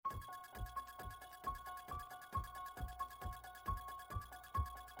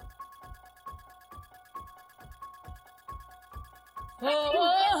Yeah.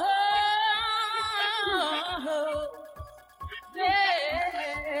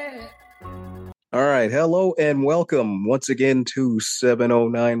 All right, hello and welcome once again to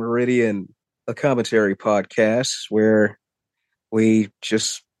 709 Meridian, a commentary podcast where we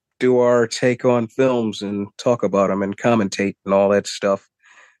just do our take on films and talk about them and commentate and all that stuff.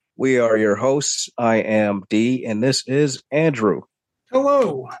 We are your hosts. I am D, and this is Andrew.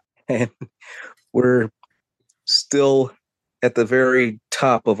 Hello. And we're still at the very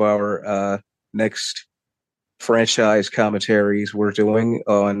top of our next franchise commentaries we're doing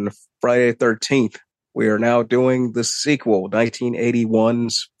on Friday the 13th. We are now doing the sequel,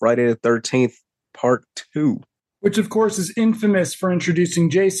 1981's Friday the 13th, Part 2. Which, of course, is infamous for introducing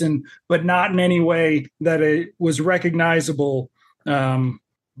Jason, but not in any way that it was recognizable by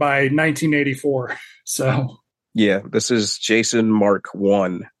 1984. So, yeah, this is Jason Mark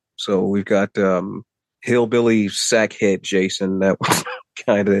 1. So we've got hillbilly sackhead Jason that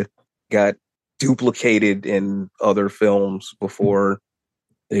kind of got duplicated in other films before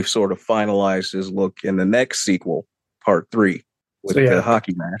they've sort of finalized his look in the next sequel, Part 3, with the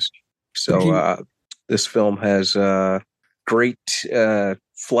hockey mask. So this film has a great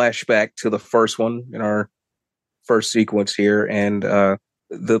flashback to the first one in our first sequence here, and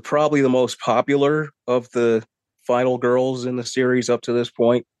probably the most popular of the final girls in the series up to this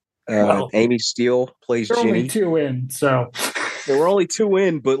point. Amy Steele plays Ginny. Only two in, so there were only two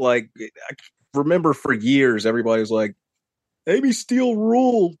in, but like I remember for years everybody was like, Amy Steele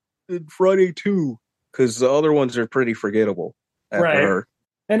ruled in Friday 2 because the other ones are pretty forgettable after her.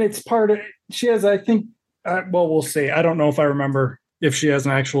 And it's part of, she has, I think, well, we'll see. I don't know if I remember if she has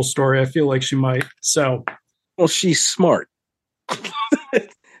an actual story. I feel like she might. So, well, she's smart.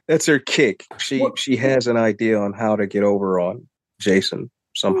 That's her kick. She has an idea on how to get over on Jason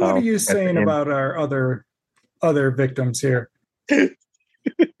somehow. What are you saying about our other victims here?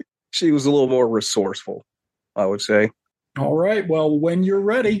 She was a little more resourceful, I would say. All right. Well, when you're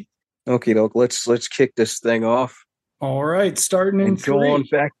ready. Okay, doke. Let's kick this thing off. All right. Starting in 3. Go on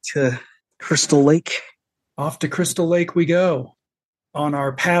back to Crystal Lake. Off to Crystal Lake we go on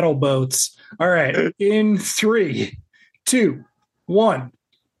our paddle boats. All right. In 3, 2, 1,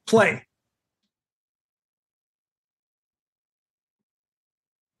 play.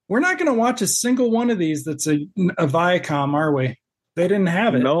 We're not going to watch a single one of these that's a Viacom, are we? They didn't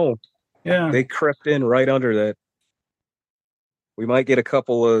have it. No. Yeah. They crept in right under that. We might get a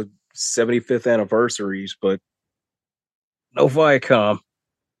couple of 75th anniversaries, but no Viacom.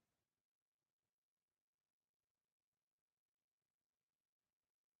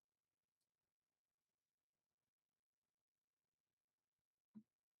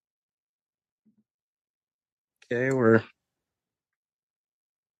 Okay,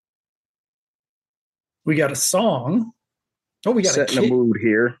 we got a song. Oh, we got setting a mood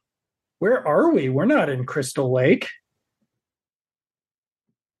here. Where are we? We're not in Crystal Lake.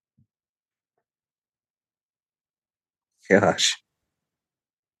 Gosh.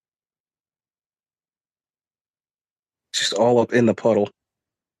 Just all up in the puddle.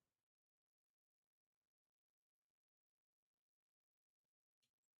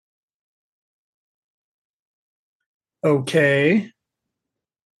 Okay.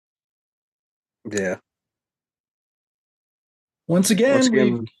 Yeah. Once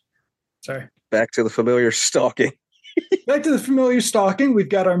again, back to the familiar stalking. Back to the familiar stalking. We've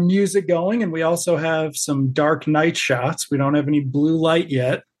got our music going, and we also have some dark night shots. We don't have any blue light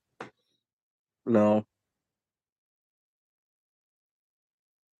yet. No.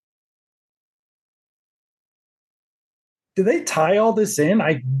 Do they tie all this in?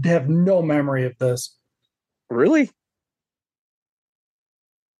 I have no memory of this. Really?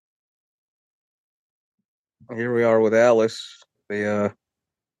 Here we are with Alice, the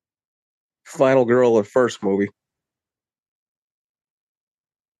final girl of the first movie.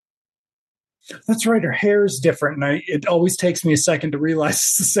 That's right. Her hair is different, and it always takes me a second to realize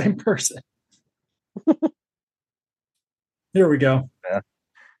it's the same person. Here we go. Yeah.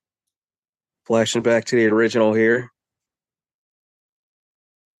 Flashing back to the original here.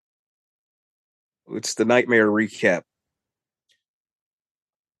 It's the Nightmare recap.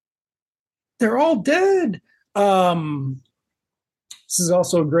 They're all dead. This is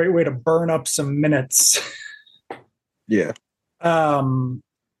also a great way to burn up some minutes. Yeah.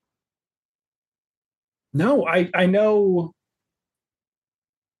 No, I know.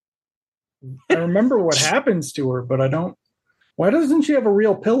 I remember what happens to her, but I don't. Why doesn't she have a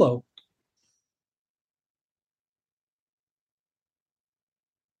real pillow?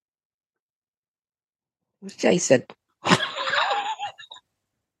 Jason.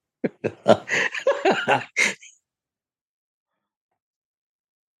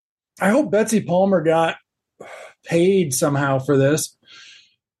 I hope Betsy Palmer got paid somehow for this.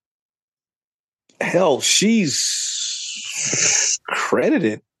 Hell, she's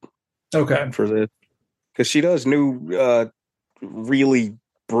credited Okay. for this because she does new, really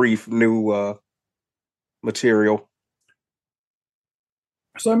brief new material.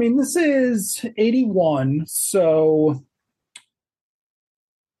 So, I mean, this is 81. So,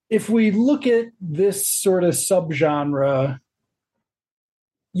 if we look at this sort of subgenre,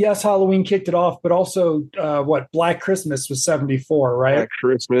 yes, Halloween kicked it off, but also Black Christmas was 74, right? Black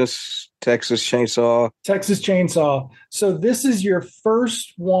Christmas, Texas Chainsaw. Texas Chainsaw. So this is your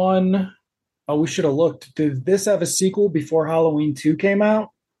first one. Oh, we should have looked. Did this have a sequel before Halloween 2 came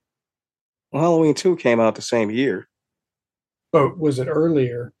out? Well, Halloween 2 came out the same year. But was it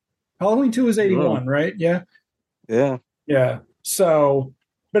earlier? Halloween 2 was 81, right? Yeah. Yeah. Yeah. So,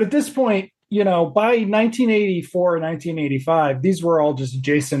 but at this point, by 1984 and 1985, these were all just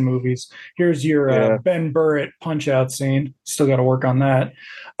Jason movies. Here's your Ben Burtt punch out scene. Still got to work on that.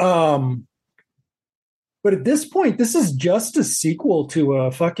 But at this point, this is just a sequel to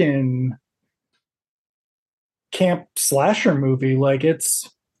a fucking camp slasher movie. Like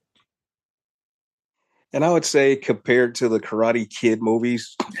it's. And I would say compared to the Karate Kid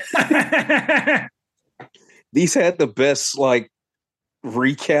movies, these had the best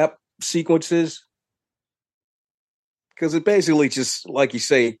recap sequences. Because it basically just, like you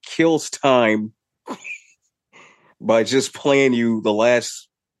say, kills time by just playing you the last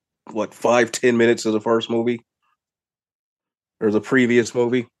 5-10 minutes of the first movie or the previous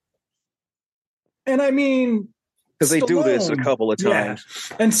movie. And I mean, because they do this a couple of times.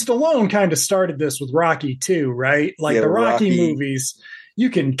 Yeah. And Stallone kind of started this with Rocky too, right? Like the Rocky movies, you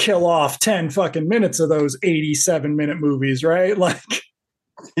can kill off 10 fucking minutes of those 87-minute movies, right? Like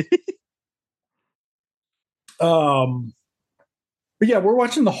but yeah, we're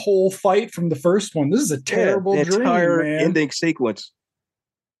watching the whole fight from the first one. This is a terrible dream, entire man. Ending sequence.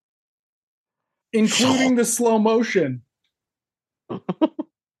 Including the slow motion.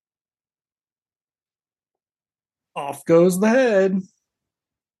 Off goes the head.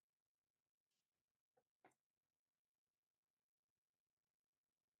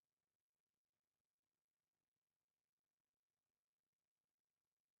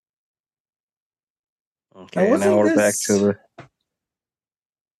 Okay, now we're back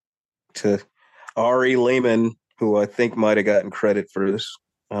to Ari Lehman, who I think might have gotten credit for this.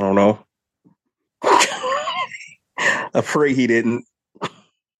 I don't know. I pray he didn't.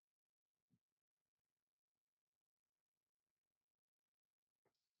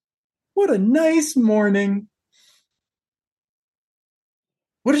 What a nice morning.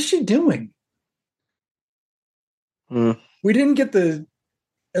 What is she doing? We didn't get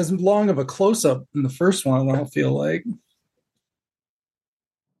as long of a close-up in the first one, I don't feel like.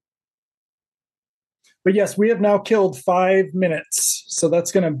 But yes, we have now killed 5 minutes. So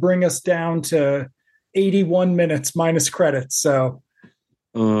that's going to bring us down to 81 minutes minus credits. So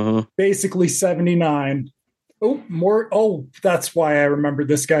basically 79. Oh, more. Oh, that's why I remember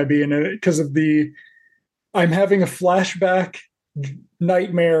this guy being in it, because of I'm having a flashback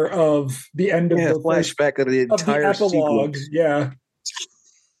nightmare of the end of the flashback of the entire epilogue. sequence. Yeah.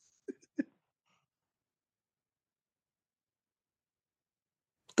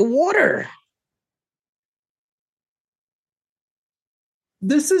 The water.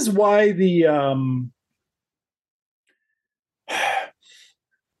 This is why this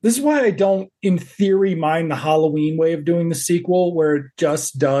is why I don't, in theory, mind the Halloween way of doing the sequel, where it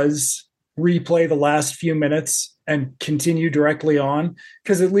just does replay the last few minutes and continue directly on.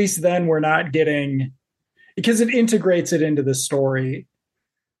 Because at least then we're not getting, because it integrates it into the story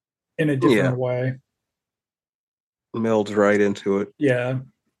in a different way. Melds right into it. Yeah.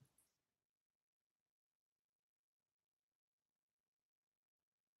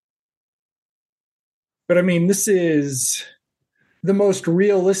 But I mean, this is the most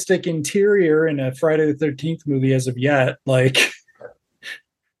realistic interior in a Friday the 13th movie as of yet. Like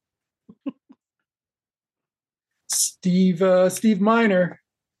Steve Miner.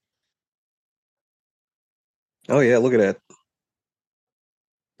 Oh yeah, look at that.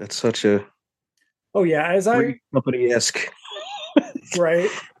 That's such a company-esque. Right.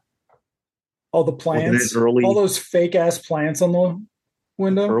 All the plants, all those fake ass plants on the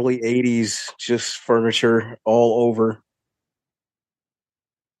window. Early 80s, just furniture all over.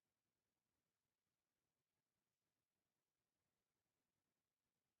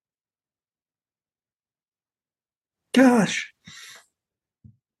 Gosh.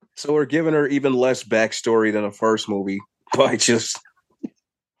 So we're giving her even less backstory than the first movie by just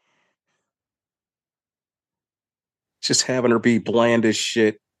having her be bland as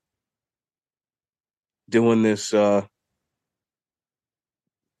shit. doing this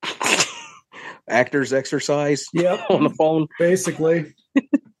actors exercise on the phone. Basically.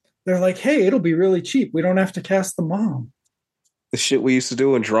 They're like, hey, it'll be really cheap. We don't have to cast the mom. The shit we used to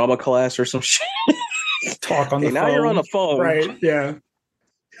do in drama class or some shit. Talk on the phone. Now you're on the phone. Right, yeah.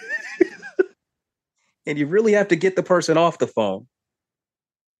 And you really have to get the person off the phone.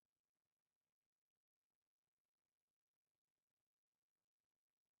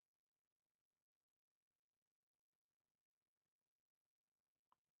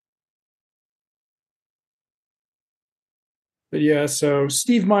 But yeah, so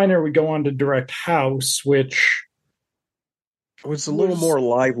Steve Miner would go on to direct House, which was a little more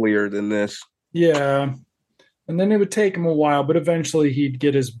livelier than this. Yeah. And then it would take him a while, but eventually he'd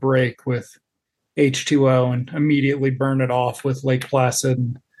get his break with H2O and immediately burn it off with Lake Placid.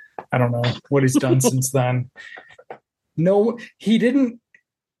 And I don't know what he's done since then. No, he didn't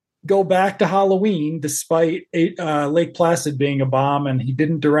go back to Halloween despite Lake Placid being a bomb, and he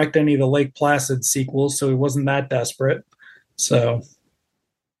didn't direct any of the Lake Placid sequels, so he wasn't that desperate. So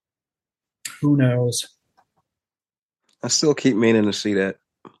who knows? I still keep meaning to see that.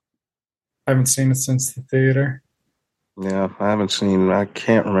 I haven't seen it since the theater. Yeah, I haven't seen. I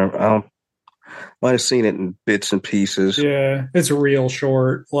can't remember. Might have seen it in bits and pieces. Yeah, it's real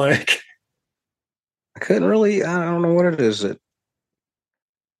short. Like, I couldn't really. I don't know what it is that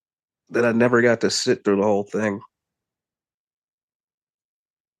I never got to sit through the whole thing.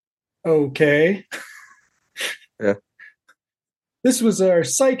 Okay. Yeah. This was our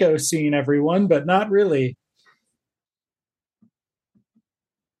Psycho scene, everyone, but not really.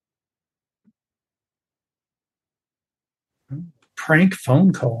 Prank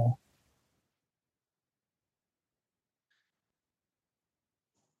phone call.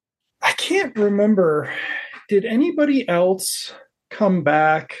 I can't remember. Did anybody else come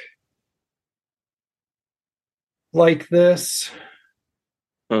back like this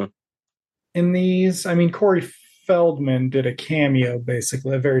in these? I mean, Corey Feldman did a cameo,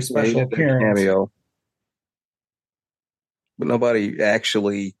 basically, a very special appearance. Cameo. But nobody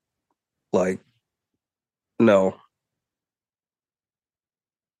actually, no.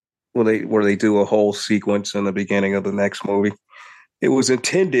 Where they do a whole sequence in the beginning of the next movie. It was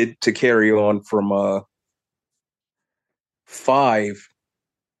intended to carry on from 5,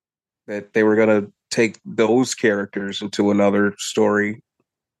 that they were going to take those characters into another story,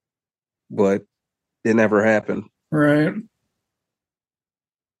 but it never happened. Right.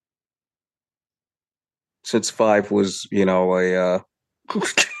 Since 5 was,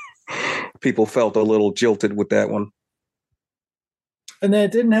 people felt a little jilted with that one. And then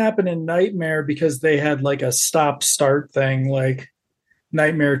it didn't happen in Nightmare because they had like a stop-start thing. Like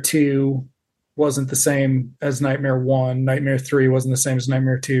Nightmare 2 wasn't the same as Nightmare 1. Nightmare 3 wasn't the same as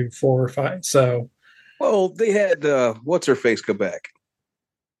Nightmare 2, 4, or 5. So, well, they had what's-her-face come back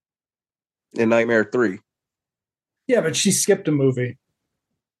in Nightmare 3. Yeah, but she skipped a movie.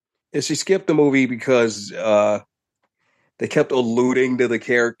 And she skipped the movie because they kept alluding to the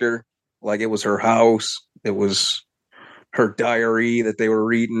character like it was her house. It was her diary that they were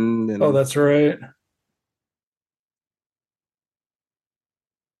reading. And oh, that's right.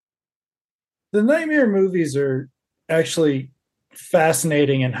 The Nightmare movies are actually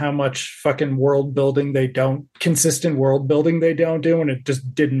fascinating in how much fucking consistent world building they don't do, and it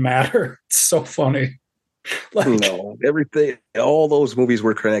just didn't matter. It's so funny. No, everything, all those movies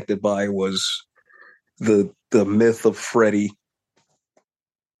were connected by was the myth of Freddy.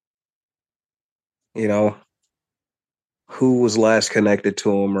 Who was last connected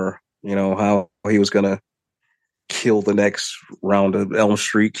to him, or how he was gonna kill the next round of Elm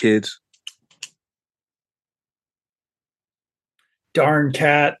Street kids. Darn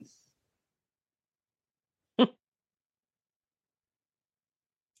cat.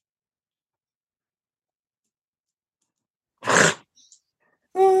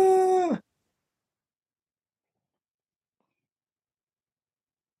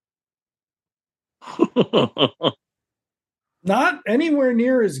 Not anywhere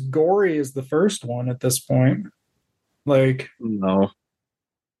near as gory as the first one at this point. No.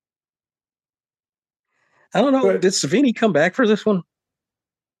 I don't know. But did Savini come back for this one?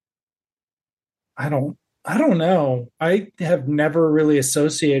 I don't know. I have never really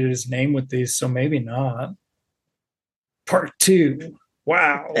associated his name with these, so maybe not. Part 2.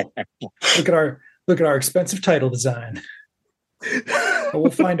 Wow. Look at our expensive title design. But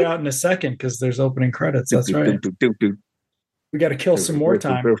we'll find out in a second because there's opening credits. That's right. We got to kill some more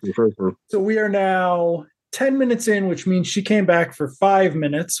time. So we are now 10 minutes in, which means she came back for 5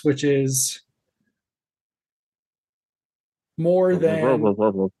 minutes, which is more than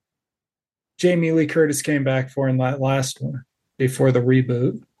Jamie Lee Curtis came back for in that last one before the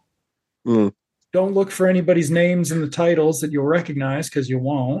reboot. Mm. Don't look for anybody's names in the titles that you'll recognize because you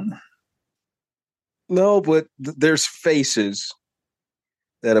won't. No, but there's faces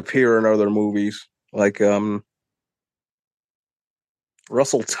that appear in other movies. Like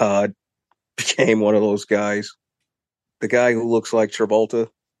Russell Todd became one of those guys. The guy who looks like Travolta.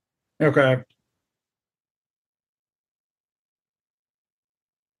 Okay.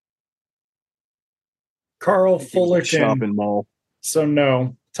 Carl Fullerton. Shopping mall. So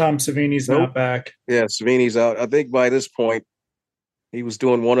no, Tom Savini's not back. Yeah, Savini's out. I think by this point, he was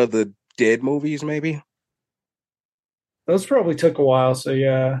doing one of the Dead movies, maybe. Those probably took a while, so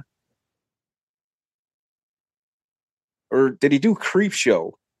yeah. Or did he do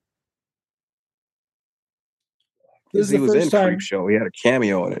Creepshow? This is the he was first in time Creepshow. He had a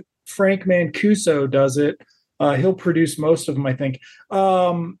cameo in it. Frank Mancuso does it. He'll produce most of them, I think.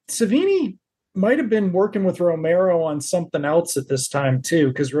 Savini might have been working with Romero on something else at this time too,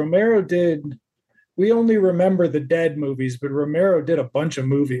 because Romero did. We only remember the Dead movies, but Romero did a bunch of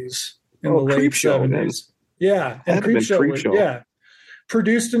movies in the late '70s. Yeah, and Creepshow. Yeah,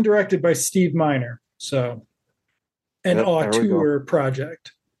 produced and directed by Steve Miner. So, an auteur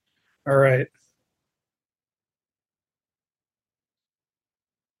project. All right.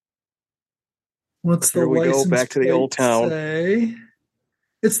 What's the Here we license go back to the old town? Say?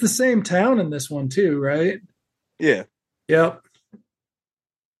 It's the same town in this one too, right? Yeah. Yep.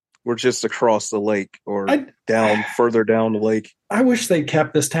 We're just across the lake or further down the lake. I wish they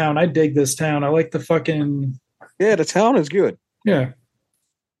kept this town. I dig this town. I like the fucking... Yeah, the town is good. Yeah.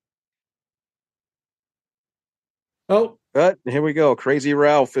 Oh. But here we go. Crazy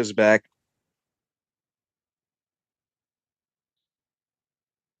Ralph is back.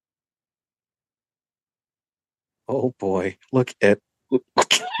 Oh boy, look at.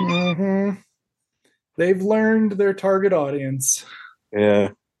 Mm-hmm. They've learned their target audience.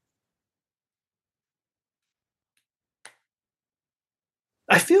 Yeah.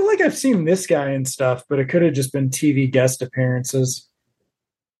 I feel like I've seen this guy and stuff, but it could have just been TV guest appearances.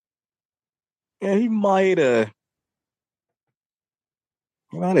 Yeah, he might have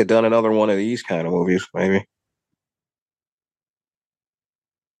done another one of these kind of movies, maybe.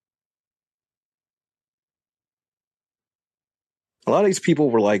 A lot of these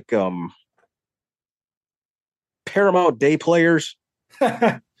people were like Paramount Day players.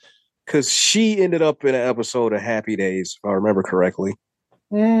 Because she ended up in an episode of Happy Days, if I remember correctly.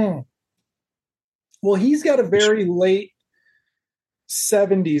 Mm. Well, he's got a very late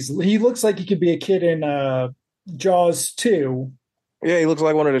 70s. He looks like he could be a kid in Jaws 2. Yeah, he looks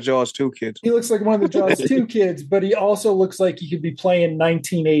like one of the Jaws 2 kids. He looks like one of the Jaws 2 kids, but he also looks like he could be playing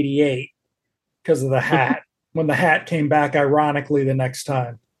 1988 because of the hat, when the hat came back ironically the next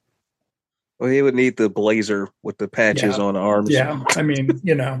time. Well, he would need the blazer with the patches on the arms. Yeah, I mean,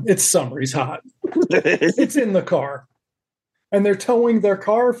 it's summer. He's hot. It's in the car. And they're towing their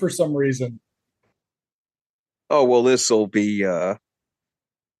car for some reason. Oh, well, this will be...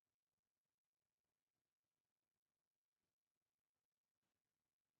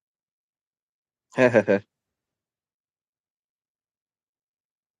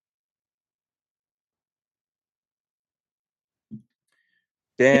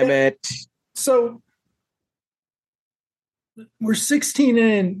 Damn it. So we're 16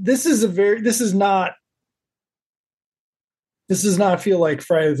 in. This does not feel like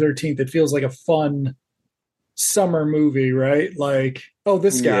Friday the 13th. It feels like a fun summer movie, right? Like, oh,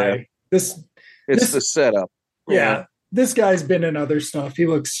 this guy. Yeah. It's the setup. Yeah. This guy's been in other stuff.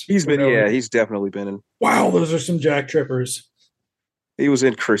 He's definitely been in. Wow, those are some jack trippers. He was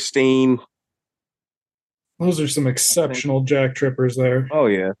in Christine. Those are some exceptional jack trippers there. Oh,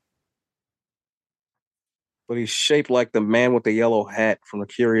 yeah. But he's shaped like the man with the yellow hat from the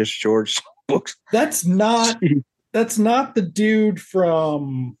Curious George books. That's not the dude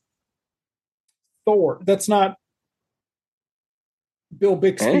from Thor. That's not Bill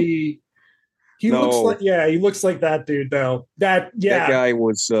Bixby. He looks like that dude though. That guy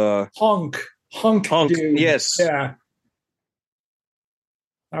was Hunk dude. Yes. Yeah.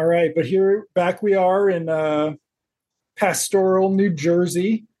 All right, but back we are in pastoral New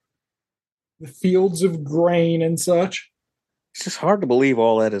Jersey, the fields of grain and such. It's just hard to believe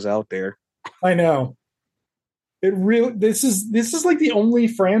all that is out there. I know. This is like the only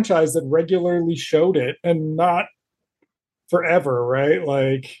franchise that regularly showed it, and not forever, right?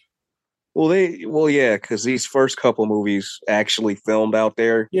 Like, because these first couple movies actually filmed out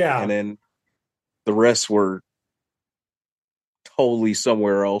there, yeah, and then the rest were totally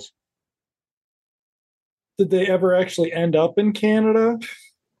somewhere else. Did they ever actually end up in Canada?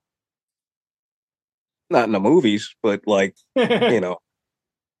 Not in the movies, but like, you know.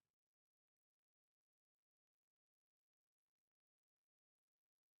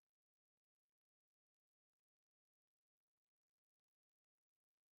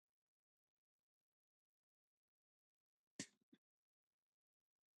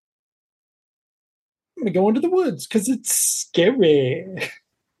 I'm gonna go into the woods because it's scary.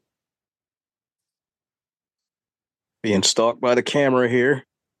 Being stalked by the camera here.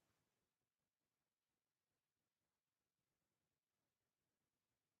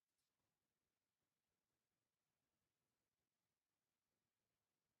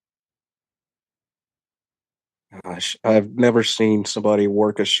 Gosh, I've never seen somebody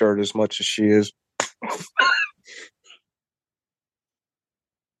work a shirt as much as she is.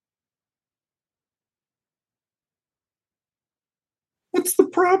 What's the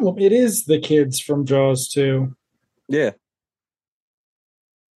problem? It is the kids from Jaws too. Yeah.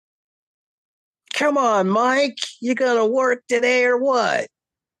 Come on, Mike. You gonna work today or what?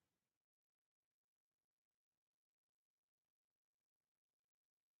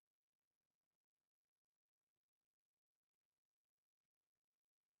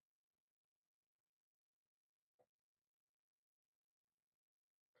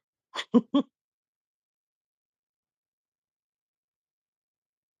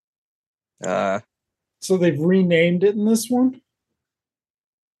 Uh, So they've renamed it in this one?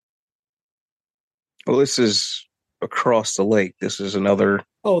 well, this is across the lake. This is another.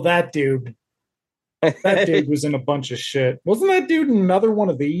 Oh, that dude. That dude was in a bunch of shit. Wasn't that dude in another one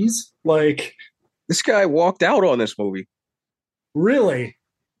of these? Like, This guy walked out on this movie. really?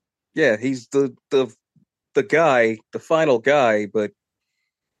 Yeah, he's the guy, the final guy, but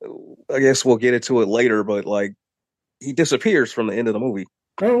I guess we'll get into it later, but like he disappears from the end of the movie.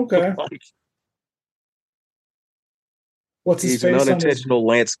 Oh, okay. Like, What's his he's an face on his unintentional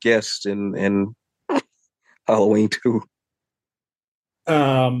Lance Guest in Halloween 2.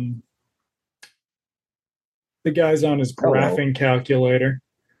 um the guy's on his Hello. graphing calculator.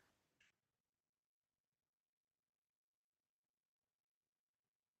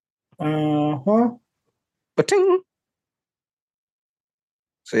 Uh-huh. Ba-ting.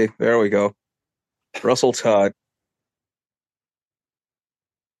 See, there we go. Russell Todd,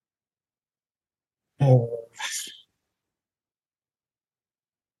 Oh.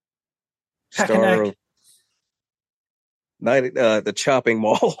 star Hackanack. of the Chopping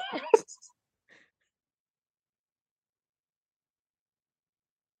Mall.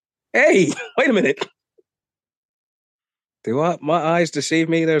 Hey, wait a minute. My eyes deceive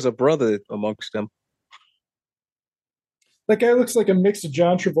me? There's a brother amongst them. That guy looks like a mix of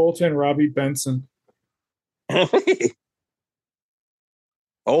John Travolta and Robbie Benson.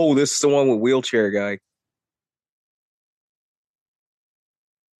 Oh, this is the one with wheelchair guy.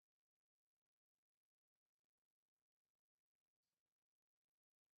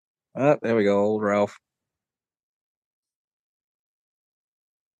 There we go, old Ralph.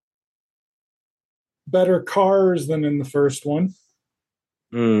 Better cars than in the first one.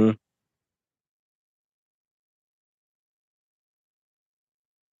 Mm.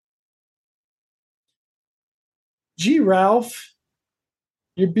 Gee, Ralph,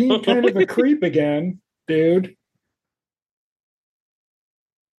 you're being kind of a creep again, dude.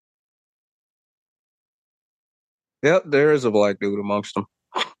 Yep, there is a black dude amongst them.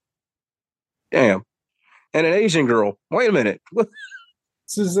 Damn. And an Asian girl. Wait a minute.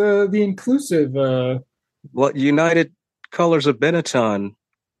 This is the inclusive. What United Colors of Benetton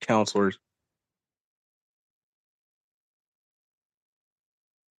counselors?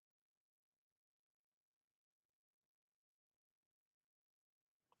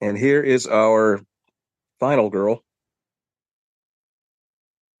 And here is our final girl,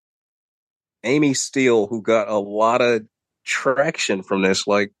 Amy Steele, who got a lot of traction from this.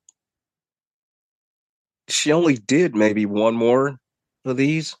 Like, she only did maybe one more of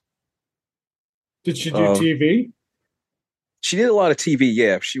these. Did she do Um, TV? she did a lot of TV.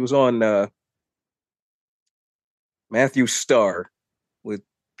 Yeah, she was on Matthew Starr with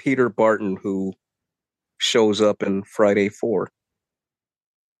Peter Barton, who shows up in Friday 4,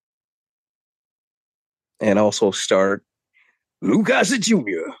 and also starred Lou Gossett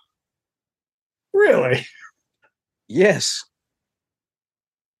Jr. Really? Yes,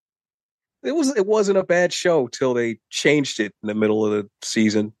 it wasn't a bad show till they changed it in the middle of the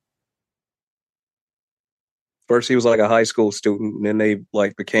season. First, he was like a high school student, and then they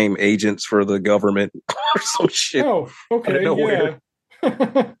like became agents for the government or some shit Oh, out of okay, nowhere.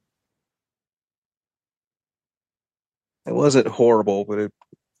 yeah. It wasn't horrible, but it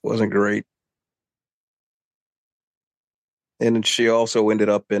wasn't great. And then she also ended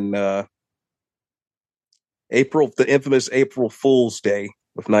up in the infamous April Fool's Day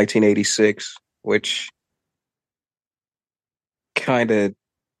of 1986, which kind of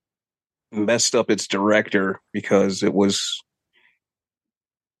messed up its director because it was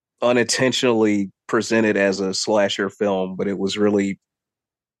unintentionally presented as a slasher film, but it was really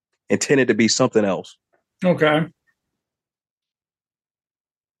intended to be something else. Okay.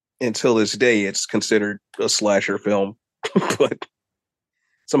 Until this day, it's considered a slasher film, but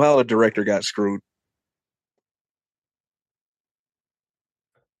somehow the director got screwed.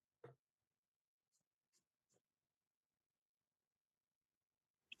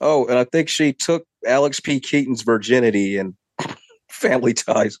 Oh, and I think she took Alex P. Keaton's virginity in Family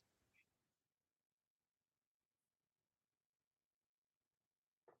Ties.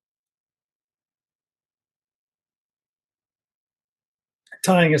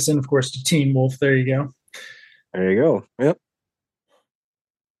 Tying us in, of course, to Teen Wolf. There you go. There you go. Yep.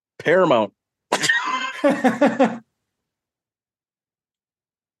 Paramount.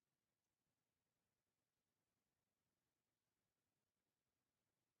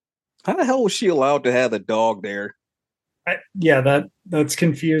 How the hell was she allowed to have the dog there? Yeah, that's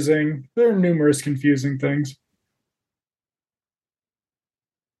confusing. There are numerous confusing things.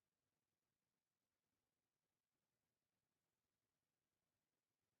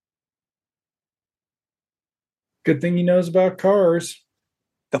 Good thing he knows about cars.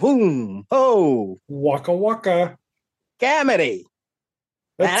 Boom! Oh, Waka waka. comedy.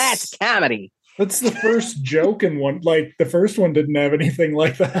 That's comedy. That's the first joke in one. Like the first one didn't have anything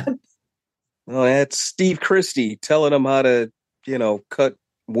like that. Well, that's Steve Christie telling him how to, cut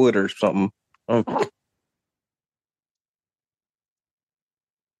wood or something.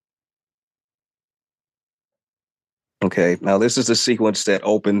 Okay, now this is a sequence that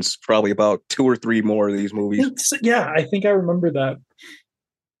opens probably about 2 or 3 more of these movies. I think I remember that.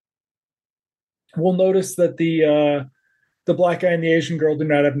 We'll notice that the black guy and the Asian girl do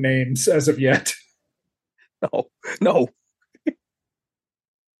not have names as of yet. No.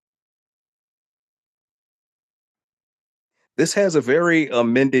 This has a very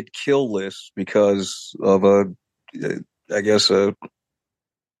amended kill list because of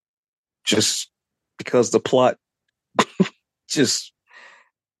just because the plot just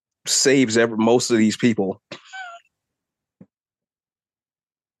saves most of these people.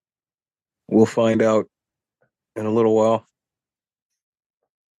 We'll find out in a little while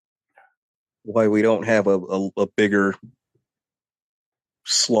why we don't have a bigger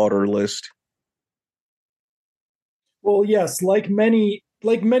slaughter list. Well, yes, like many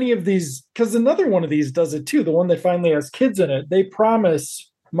of these, because another one of these does it too. The one that finally has kids in it. They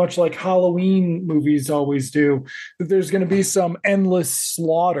promise, much like Halloween movies always do, that there's going to be some endless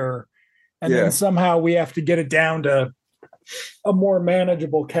slaughter, and then somehow we have to get it down to a more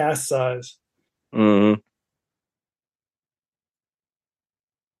manageable cast size. Mm-hmm.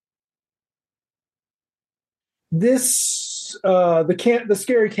 This the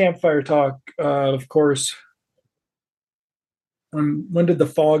scary campfire talk, of course. When did The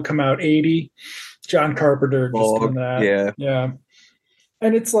Fog come out? 80. John Carpenter just doing that. Yeah.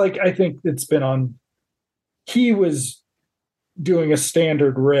 And it's like, I think it's been on. He was doing a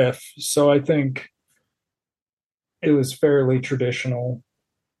standard riff, so I think it was fairly traditional.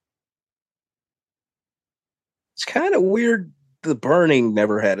 It's kind of weird. The Burning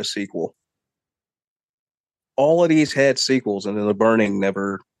never had a sequel. All of these had sequels, and then The Burning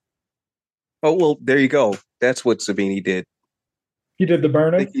never. Oh well, there you go. That's what Savini did. He did The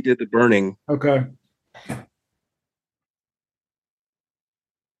Burning? I think he did The Burning. Okay.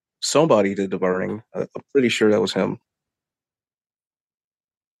 Somebody did The Burning. I'm pretty sure that was him.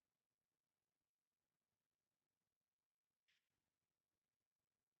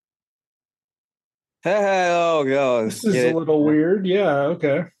 Oh god, this is a little weird. Yeah,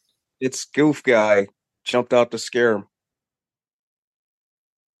 okay. It's Goof Guy jumped out to scare him.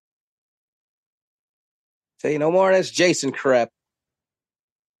 Say no more. That's Jason crap.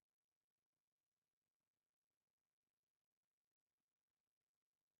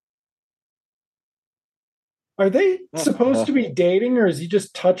 Are they supposed to be dating, or is he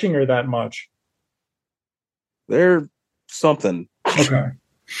just touching her that much? They're something. Okay.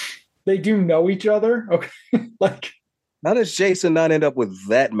 They do know each other? Okay. Like, how does Jason not end up with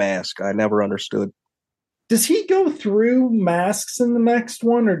that mask? I never understood. Does he go through masks in the next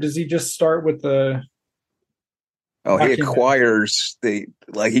one, or does he just start with the... Oh, he acquires he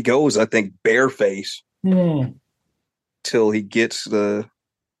goes, I think, bareface till he gets the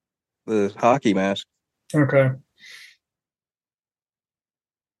hockey mask. Okay.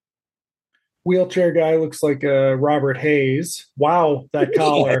 Wheelchair guy looks like Robert Hayes. Wow, that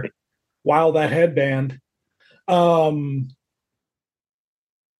collar. Wow, that headband. Um,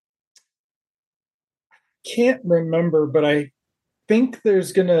 can't remember, but I think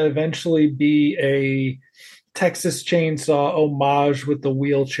there's going to eventually be a Texas Chainsaw homage with the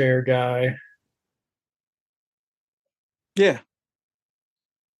wheelchair guy. Yeah,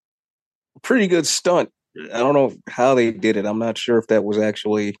 pretty good stunt. I don't know how they did it. I'm not sure if that was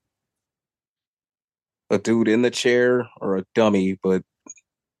actually a dude in the chair or a dummy, but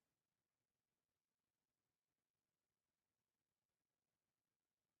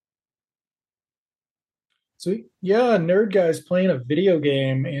So yeah, Nerd Guy's playing a video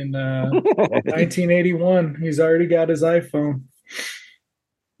game in 1981. He's already got his iPhone.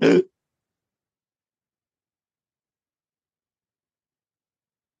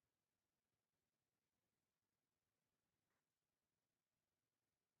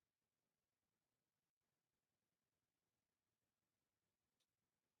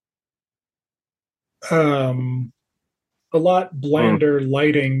 Um, a lot blander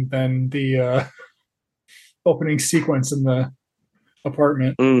lighting than the opening sequence in the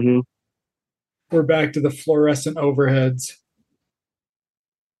apartment. Mm-hmm. We're back to the fluorescent overheads.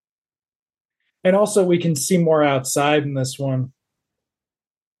 And also, we can see more outside in this one.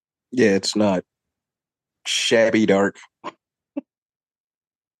 Yeah, it's not shabby dark.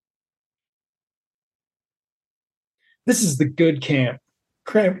 This is the good camp.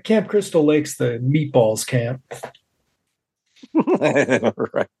 Camp Crystal Lake's the meatballs camp.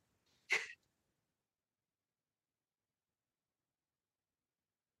 Right.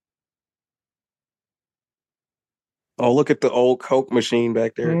 Oh, look at the old Coke machine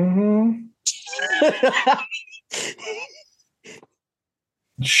back there. Mm-hmm.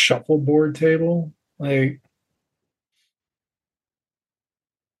 Shuffleboard table. Like,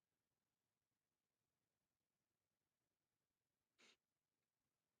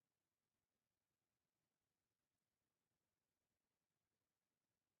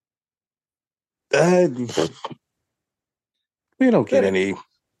 Uh, we don't get any.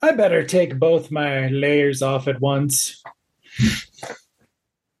 I better take both my layers off at once.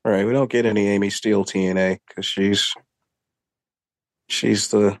 All right, we don't get any Amy Steele TNA because she's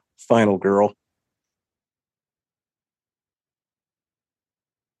the final girl.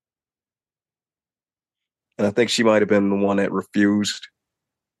 And I think she might have been the one that refused.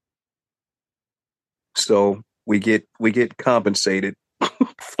 So we get compensated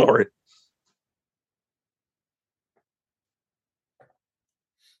for it.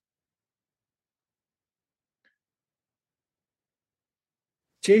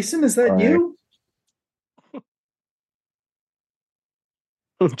 Jason, is that All right. you?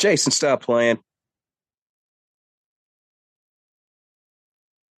 Jason, stop playing.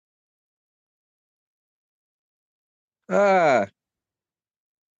 Ah,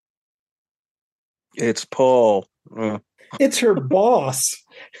 it's Paul. It's her boss.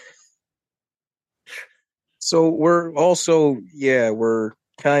 So we're also, we're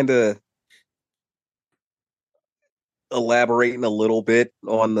kind of elaborating a little bit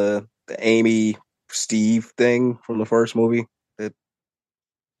on the Amy Steve thing from the first movie that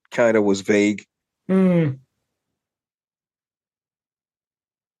kind of was vague. Hmm.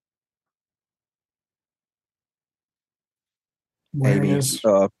 Wearing Amy, his.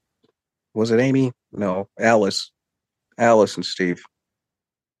 was it Amy? No, Alice. Alice and Steve.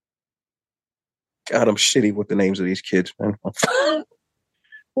 God, I'm shitty with the names of these kids, man.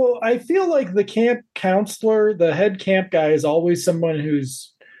 Well, I feel like the camp counselor, the head camp guy, is always someone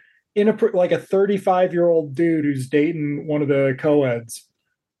who's like a 35-year-old dude who's dating one of the co-eds.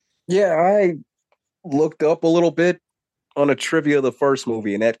 Yeah, I looked up a little bit on a trivia of the first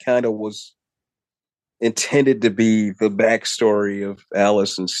movie, and that kind of was intended to be the backstory of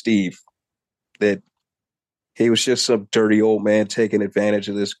Alice and Steve. That he was just some dirty old man taking advantage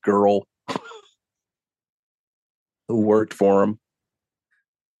of this girl who worked for him.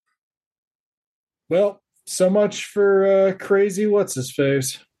 Well, so much for crazy what's his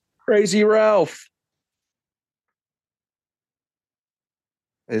face. Crazy Ralph.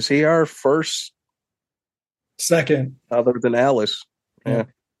 Is he our first? Second. Other than Alice. Yeah.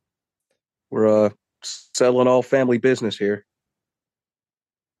 We're selling all family business here.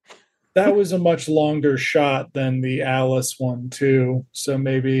 That was a much longer shot than the Alice one too. So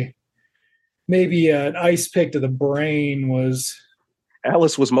maybe an ice pick to the brain was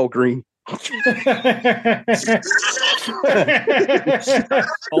Alice was Mo Green.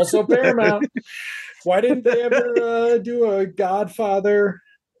 Also Paramount. Why didn't they ever do a Godfather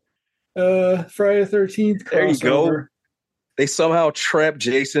Friday the 13th crossover? There you go. They somehow trap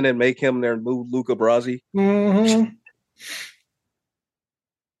Jason and make him their new Luca Brasi. Mm-hmm.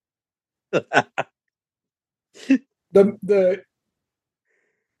 The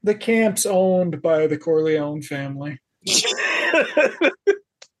the camp's owned by the Corleone family.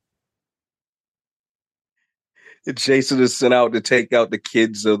 Jason is sent out to take out the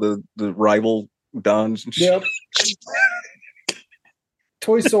kids of the rival Dons and shit. Yep.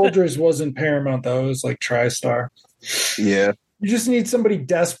 Toy Soldiers wasn't Paramount though; it was like TriStar. Yeah. You just need somebody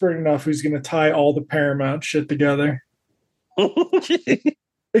desperate enough who's going to tie all the Paramount shit together.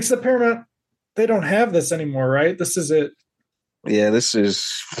 Except Paramount, they don't have this anymore, right? This is it. Yeah, this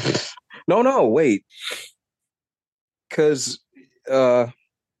is no, wait. Because the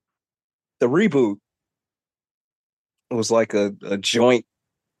reboot was like a joint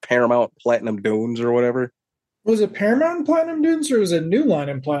Paramount Platinum Dunes or whatever. Was it Paramount and Platinum Dunes or was it New Line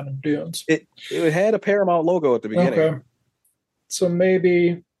and Platinum Dunes? It had a Paramount logo at the beginning. Okay. So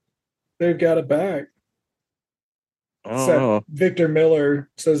maybe they've got it back. Except Victor Miller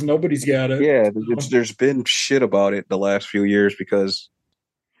says nobody's got it. Yeah, there's been shit about it the last few years because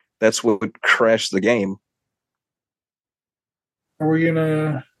that's what crashed the game. Are we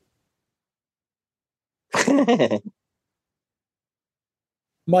gonna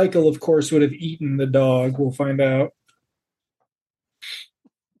Michael, of course, would have eaten the dog. We'll find out.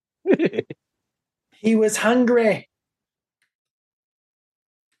 He was hungry.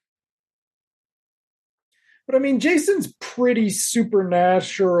 But I mean, Jason's pretty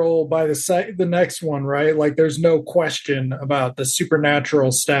supernatural by the next one, right? Like, there's no question about the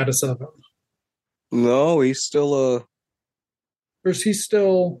supernatural status of him. No, he's still Or is he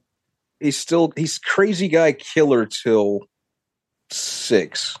still? He's crazy guy killer till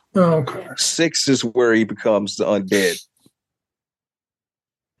 6. Oh, okay. 6 is where he becomes the undead.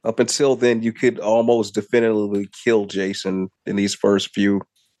 Up until then, you could almost definitively kill Jason in these first few.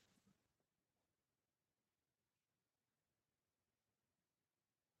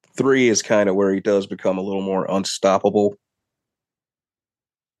 Three is kind of where he does become a little more unstoppable.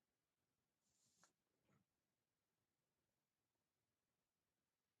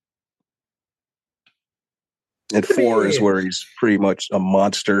 And 4 is where he's pretty much a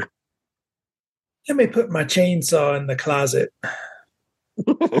monster. Let me put my chainsaw in the closet.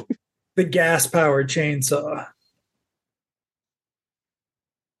 The gas-powered chainsaw.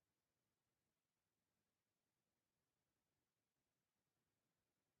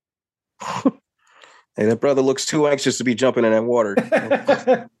 Hey, that brother looks too anxious to be jumping in that water.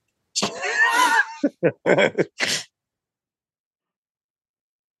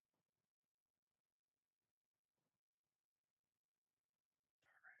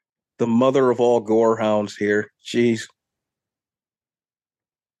 The mother of all gorehounds here. Jeez.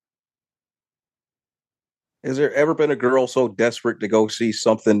 Has there ever been a girl so desperate to go see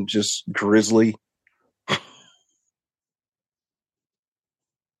something just grisly?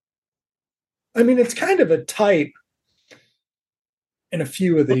 I mean, it's kind of a type in a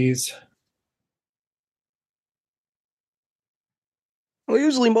few of these. Well,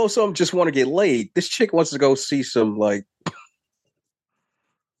 usually most of them just want to get laid. This chick wants to go see some like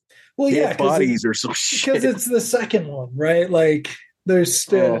dead bodies or some shit. Because it's the second one, right? Like there's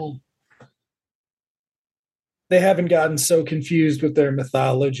still they haven't gotten so confused with their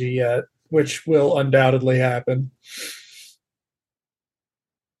mythology yet, which will undoubtedly happen.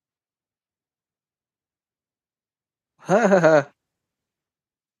 Just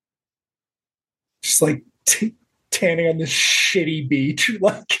like tanning on this shitty beach.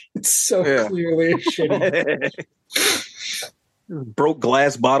 Like it's so clearly a shitty beach. Broke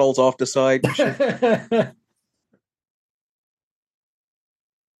glass bottles off the side.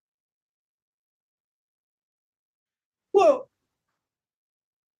 Well,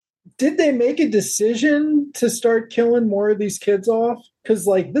 did they make a decision to start killing more of these kids off? Because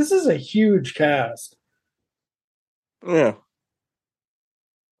like this is a huge cast. Yeah.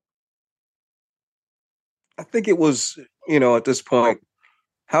 I think it was, at this point,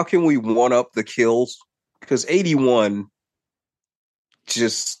 how can we one up the kills? Because 81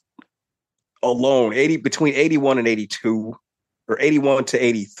 just alone, between 81 and 82, or 81 to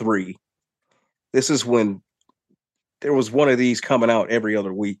 83, this is when there was one of these coming out every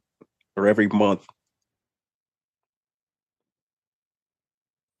other week or every month.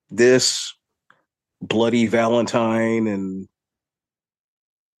 This, Bloody Valentine, and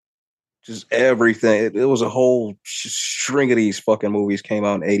just everything. It was a whole string of these fucking movies came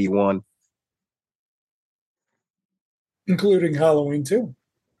out in 81. Including Halloween 2.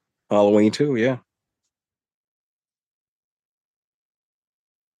 Halloween 2, yeah.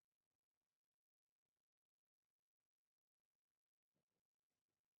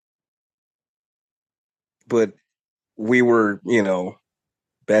 But we were,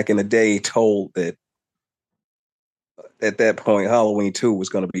 back in the day told that at that point, Halloween 2 was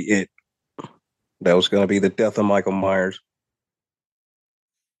going to be it. That was going to be the death of Michael Myers.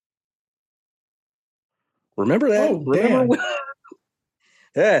 Remember that? Oh, Remember? damn.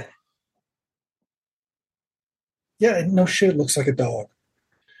 Yeah. Yeah, no shit, it looks like a dog.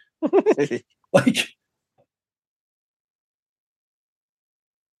 Like,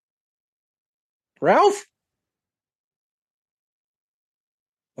 Ralph?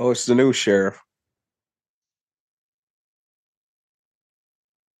 Oh, it's the new sheriff.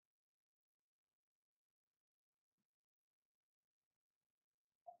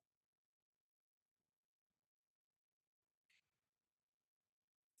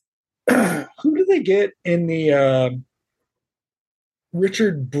 who do they get in the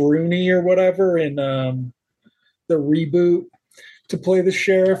Richard Bruni or whatever in the reboot to play the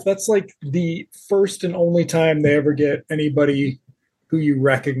sheriff? That's like the first and only time they ever get anybody who you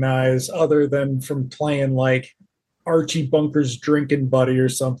recognize other than from playing like Archie Bunker's drinking buddy or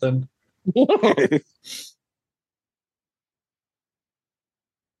something.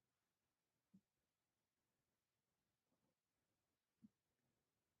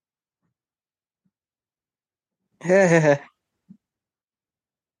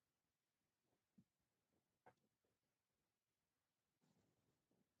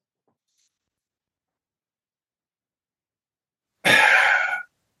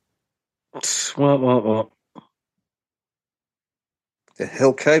 well. The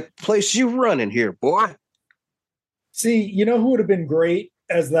hell kind of place you running here, boy? See, you know who would have been great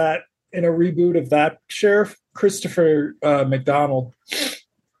as that in a reboot of that sheriff? Christopher McDonald.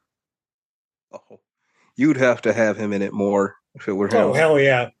 Oh, you'd have to have him in it more if it were Oh, him. hell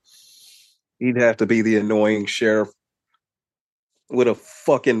yeah. He'd have to be the annoying sheriff with a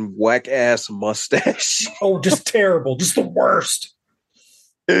fucking whack ass mustache. Oh, just terrible. Just the worst.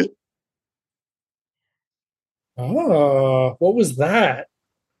 Oh, what was that?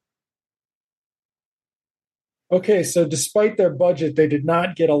 Okay, so despite their budget, they did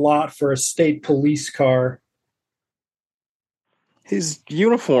not get a lot for a state police car. His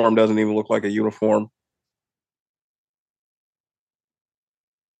uniform doesn't even look like a uniform.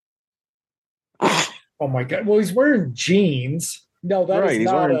 Oh my god. Well, he's wearing jeans. No, that Right, is he's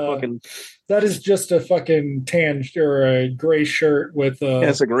not wearing a fucking. that is just a fucking tan or a gray shirt with Yeah,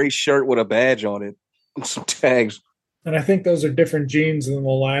 it's a gray shirt with a badge on it and some tags. and I think those are different jeans than the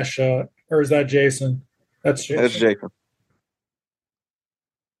last shot. Or is that Jason? That's That's Jason. Jacob.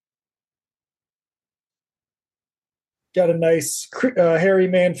 Got a nice Harry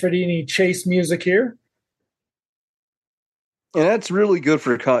Manfredini chase music here. And that's really good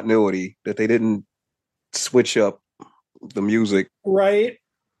for continuity that they didn't switch up the music. Right?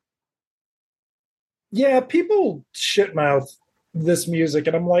 Yeah, people shitmouth this music,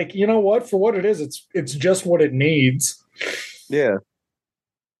 and I'm like, you know what? For what it is, it's just what it needs. Yeah.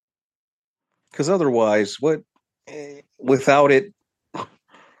 Because otherwise, what? Without it,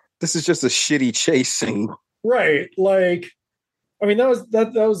 this is just a shitty chase scene. Right? Like, I mean, that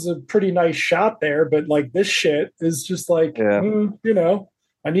was a pretty nice shot there, but like this shit is just like, Yeah. you know,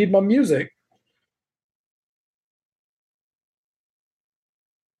 I need my music.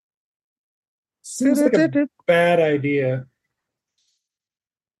 Seems like a bad idea.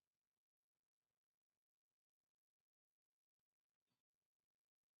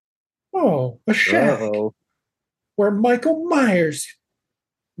 Oh, a shack Uh-oh. where Michael Myers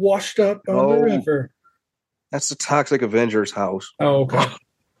washed up on the Oh, river. that's the Toxic Avengers house. Oh, okay.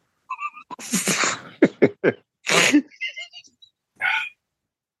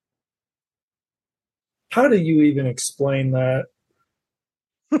 How do you even explain that?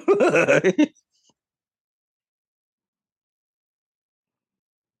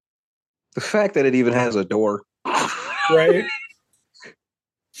 The fact that it even has a door. Right?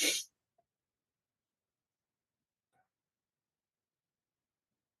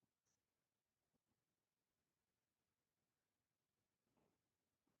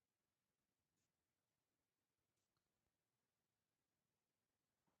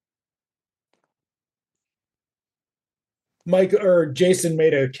 Mike or Jason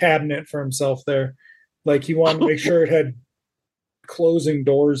made a cabinet for himself there. Like he wanted to make sure it had closing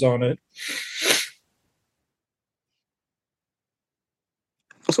doors on it.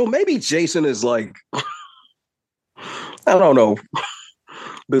 So maybe Jason is like, I don't know,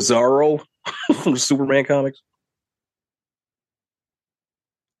 Bizarro from the Superman comics.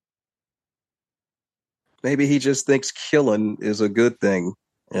 Maybe he just thinks killing is a good thing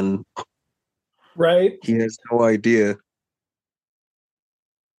and Right? he has no idea.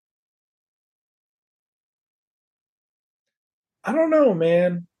 I don't know,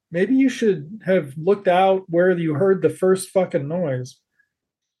 man. Maybe you should have looked out where you heard the first fucking noise.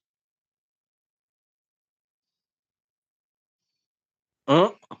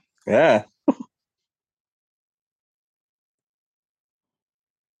 Yeah.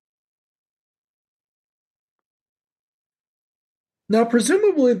 Now,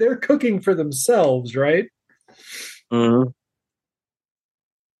 presumably, they're cooking for themselves, right? Mm-hmm.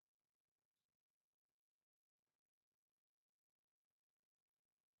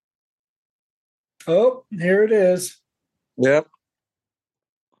 Oh, here it is. Yep.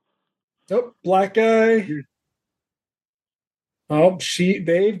 Oh, black guy. Oh,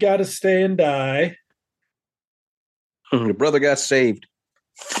 they've got to stay and die. Your brother got saved.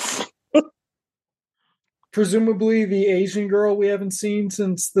 Presumably the Asian girl we haven't seen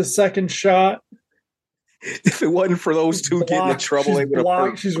since the second shot. If it wasn't for those two getting in trouble, She's they would have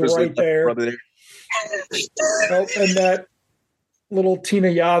blocked. She's presented right the there. brother there. Oh, and that little Tina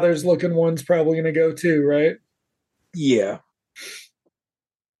Yothers looking one's probably going to go too, right? Yeah.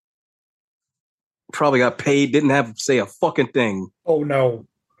 Probably got paid, didn't have to say a fucking thing. Oh, no.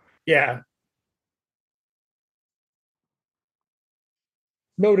 Yeah.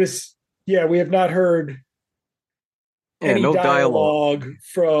 Notice, yeah, we have not heard any no dialogue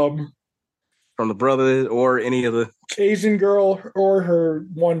from the brother or any of the Asian girl or her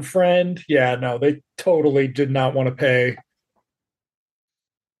one friend. Yeah, no, they totally did not want to pay.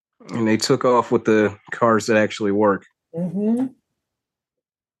 And they took off with the cars that actually work. Mm-hmm.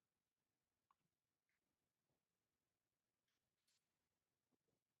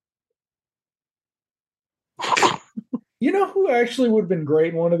 You know who actually would have been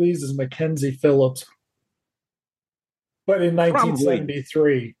great in one of these is Mackenzie Phillips. But in Probably.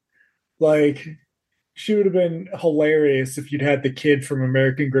 1973, like she would have been hilarious if you'd had the kid from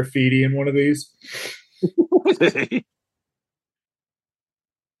American Graffiti in one of these.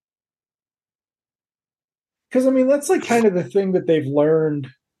 Because I mean, that's like kind of the thing that they've learned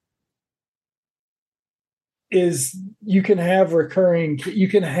is you can have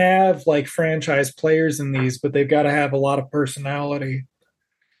like franchise players in these, but they've got to have a lot of personality,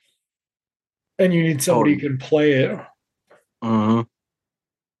 and you need somebody who can play it. Mm-hmm.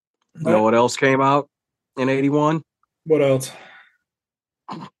 You know what else came out in 81? What else?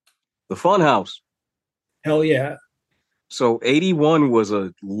 The Funhouse. Hell yeah. So 81 was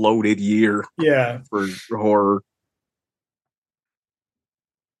a loaded year for horror.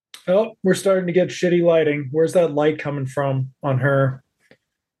 Oh, we're starting to get shitty lighting. Where's that light coming from on her?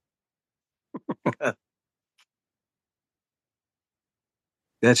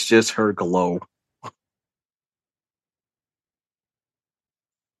 That's just her glow.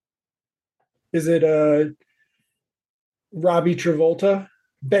 Is it Robbie Travolta?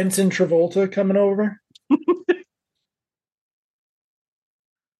 Benson Travolta coming over?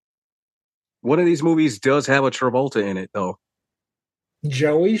 One of these movies does have a Travolta in it, though.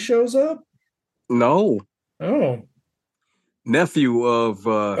 Joey shows up? No. Oh. Nephew of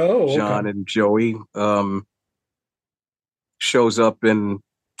John and Joey shows up in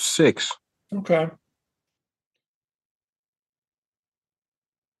 6. Okay.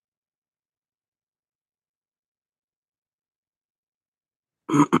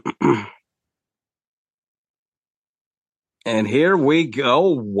 And here we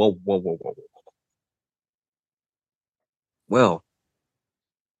go. Whoa, whoa, whoa, whoa. Well,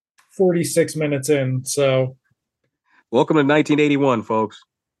 46 minutes in, so. Welcome to 1981, folks.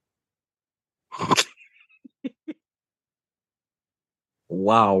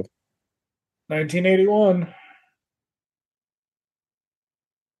 Wow. 1981.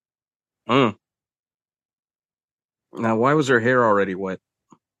 Now, why was her hair already wet?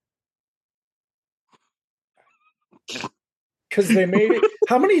 Because they made it.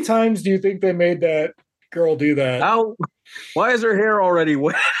 How many times do you think they made that girl do that? How? Why is her hair already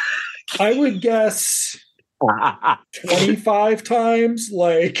wet? I would guess 25 times.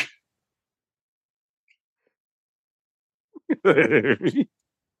 Like,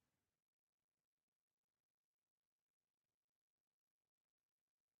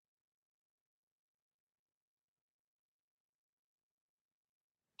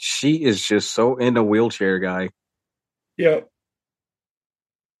 she is just so into wheelchair guy. yeah.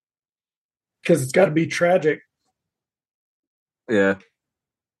 Because it's got to be tragic. Yeah.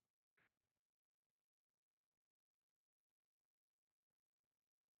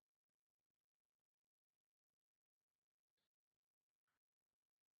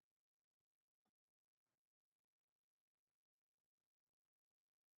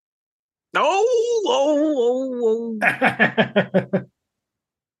 Oh.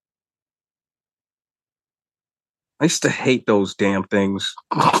 I used to hate those damn things.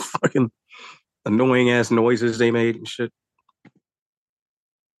 Fucking annoying ass noises they made and shit.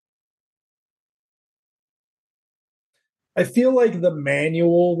 I feel like the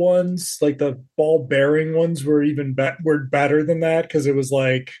manual ones, like the ball bearing ones, were were better than that because it was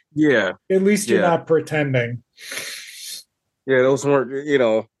like Yeah, at least you're yeah, not pretending, yeah. Those weren't.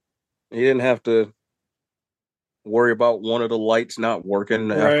 You didn't have to worry about one of the lights not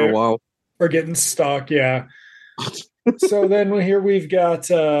working after a right? while. Or getting stuck. Yeah. So then here we've got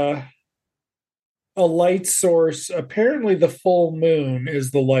a light source. Apparently, the full moon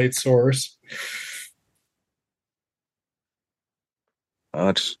is the light source.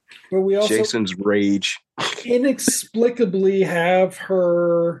 It's But we also Jason's rage. inexplicably have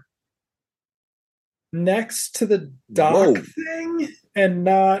her next to the dock Whoa. thing and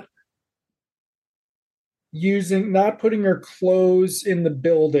not putting her clothes in the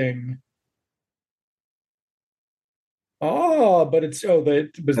building. Oh, but it was Oh,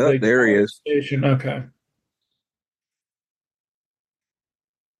 the there he is. station. Okay.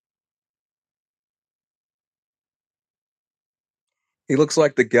 He looks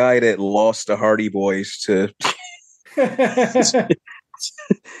like the guy that lost the Hardy Boys to to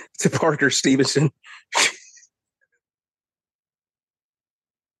Parker Stevenson.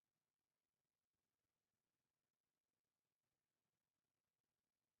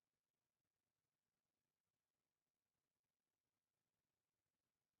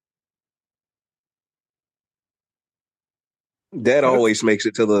 That always makes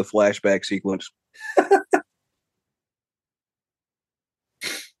it to the flashback sequence.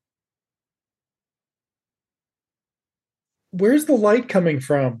 Where's the light coming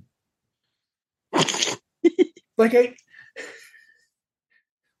from? Like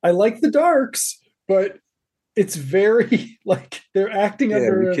I like the darks, but it's very like they're acting Yeah,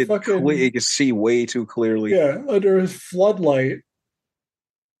 under a fucking you can see way too clearly. under a floodlight.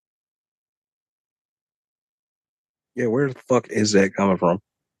 Yeah, where the fuck is that coming from?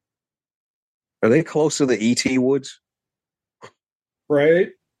 Are they close to the ET woods? Right?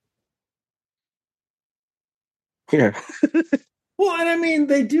 Yeah. Well, and I mean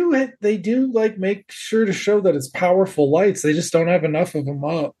they do like make sure to show that it's powerful lights. They just don't have enough of them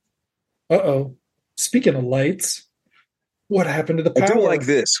up. Uh-oh. Speaking of lights, what happened to the I do power? like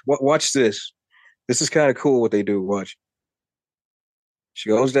this. Watch this. This is kind of cool what they do. Watch. She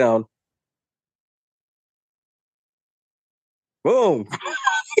goes down. Boom.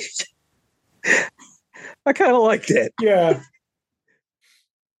 I kind of like that. Yeah.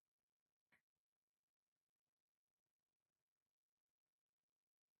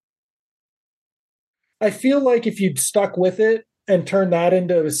 I feel like if you'd stuck with it and turned that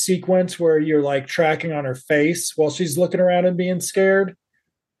into a sequence where you're like tracking on her face while she's looking around and being scared,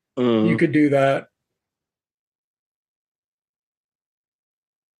 you could do that.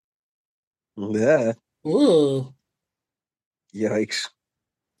 Yeah. Ugh. Yikes.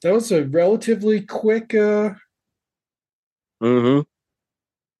 That was a relatively quick Mm-hmm.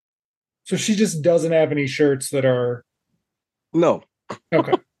 so she just doesn't have any shirts that are No.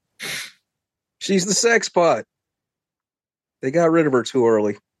 okay. She's the sex pot. They got rid of her too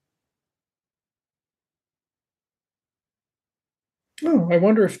early. Oh, I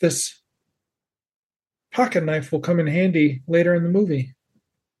wonder if this pocket knife will come in handy later in the movie.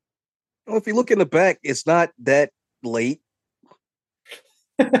 Well, if you look in the back, it's not that late.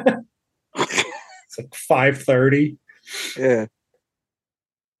 It's like 5:30. Yeah.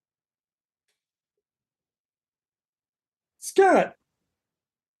 Scott.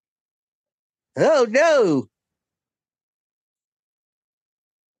 Oh no.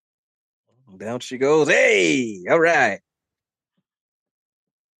 Down she goes. Hey, all right.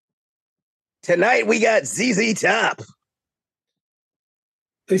 Tonight we got ZZ Top.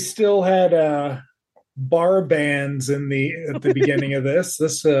 They still had bar bands at the beginning of this.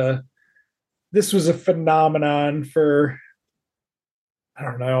 This was a phenomenon for I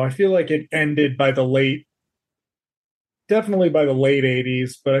don't know. I feel like it ended definitely by the late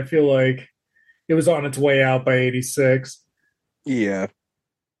 80s, but I feel like it was on its way out by 86. Yeah.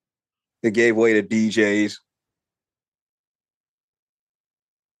 They gave way to DJs.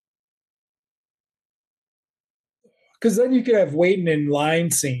 Because then you could have waiting in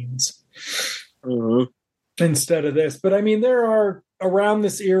line scenes instead of this. But I mean, around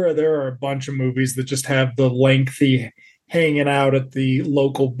this era, there are a bunch of movies that just have the lengthy hanging out at the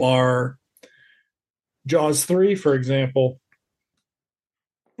local bar. Jaws 3, for example.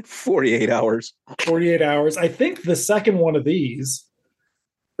 48 hours. 48 hours. I think the second one of these,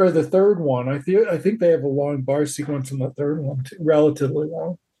 or the third one, I think they have a long bar sequence in the third one, too, relatively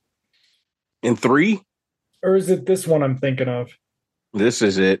long. In 3? Or is it this one I'm thinking of? This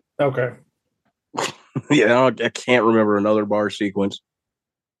is it. Okay. Yeah, I can't remember another bar sequence.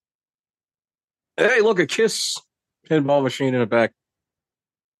 Hey, look, a Kiss pinball machine in the back.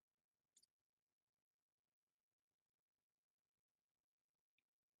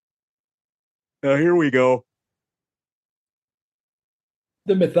 Here we go.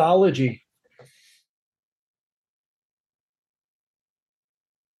 The mythology.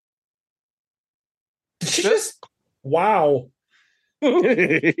 Did she just? Wow.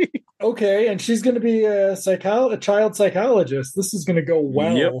 Okay, and she's going to be a child psychologist. This is going to go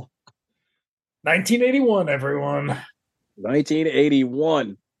well. Yep. 1981, everyone.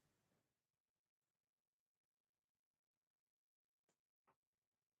 1981.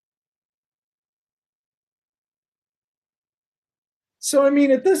 So, I mean,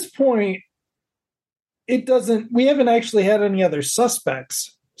 at this point, it doesn't, we haven't actually had any other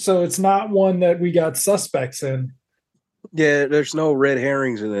suspects. So it's not one that we got suspects in. Yeah, there's no red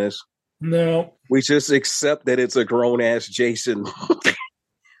herrings in this. No. We just accept that it's a grown ass Jason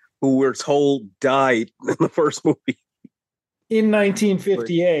who we're told died in the first movie. In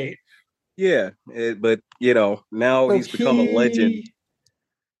 1958. Yeah, but now so he's become a legend.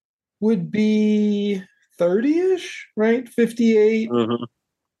 Would be 30-ish, right? 58. Mm-hmm.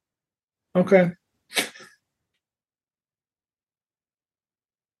 Okay.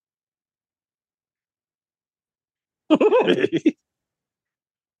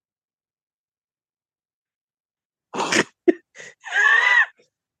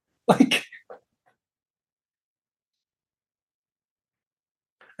 Like,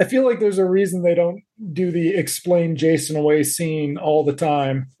 I feel like there's a reason they don't do the explain Jason away scene all the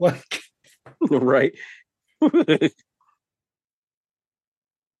time. Like, right.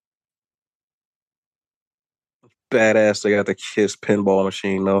 Badass. They got the Kiss pinball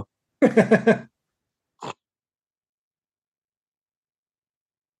machine, though.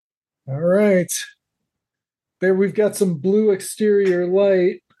 All right. There we've got some blue exterior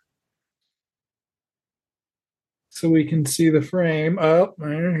light so we can see the frame. Oh,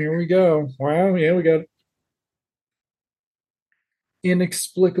 here we go. Wow, yeah, we got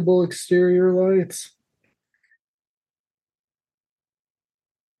inexplicable exterior lights.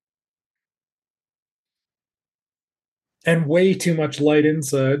 And way too much light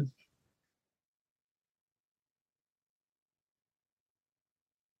inside.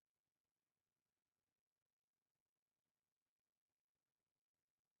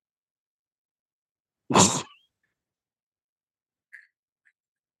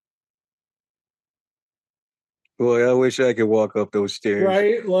 Boy, I wish I could walk up those stairs.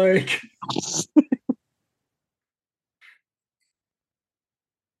 Right? Like,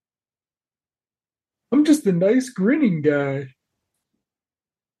 I'm just a nice grinning guy.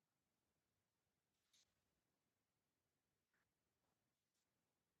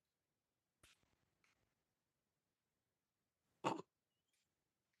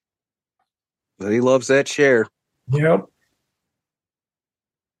 But he loves that chair. Yep.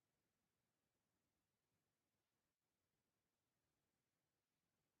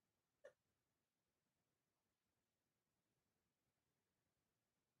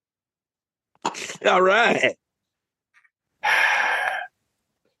 All right.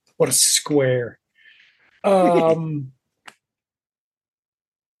 What a square. Ooh,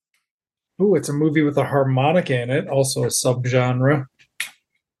 it's a movie with a harmonica in it, also a subgenre.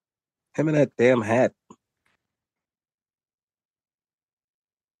 Him in that damn hat.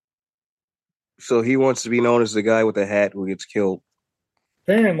 So he wants to be known as the guy with the hat who gets killed.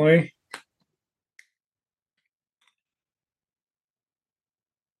 Apparently.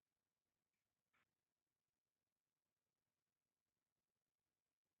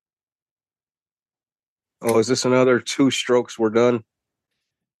 Oh, is this another 2 strokes we're done?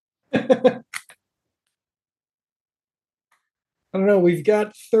 I don't know. We've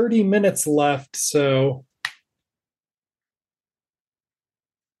got 30 minutes left, so.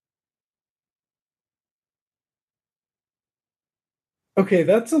 Okay,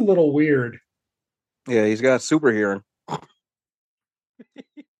 that's a little weird. Yeah, he's got super hearing.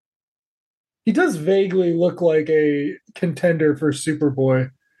 He does vaguely look like a contender for Superboy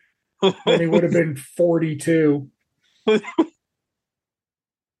when he would have been 42.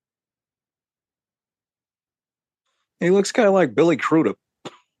 He looks kind of like Billy Crudup.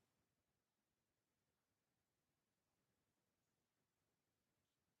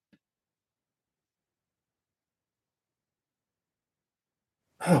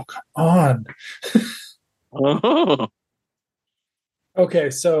 Oh, come on.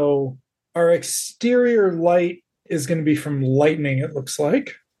 Okay, so our exterior light is going to be from lightning, it looks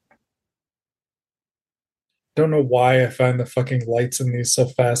like. Don't know why I find the fucking lights in these so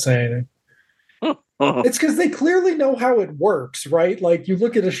fascinating. It's because they clearly know how it works, right? Like you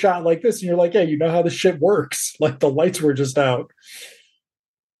look at a shot like this and you're like, yeah, you know how this shit works. Like the lights were just out.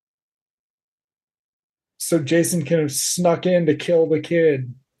 So Jason can have snuck in to kill the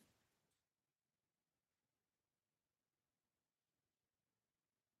kid.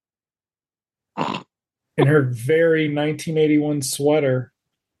 In her very 1981 sweater.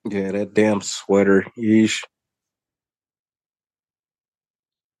 Yeah, that damn sweater. Yeesh.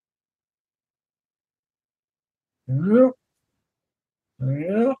 Yeah,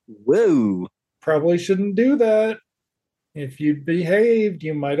 yeah. Whoa. Probably shouldn't do that. If you'd behaved,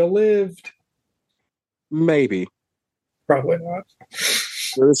 you might have lived. Maybe. Probably not.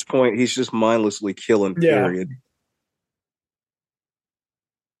 At this point, he's just mindlessly killing, Yeah. period.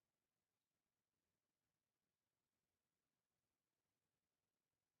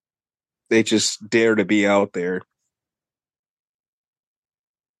 They just dare to be out there.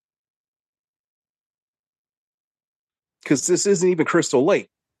 Because this isn't even Crystal Lake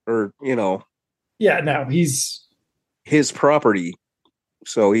or, Yeah, no, he's. his property.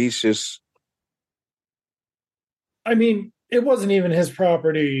 So he's just. I mean, it wasn't even his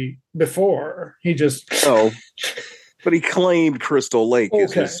property before. He just. Oh. But he claimed Crystal Lake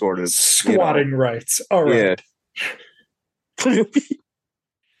as Okay. his sort of. Squatting rights. All right. Yeah.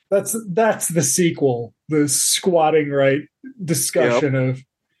 That's the sequel, the squatting right discussion of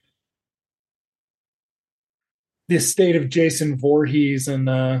the estate of Jason Voorhees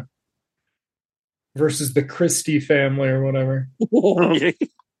and versus the Christie family or whatever.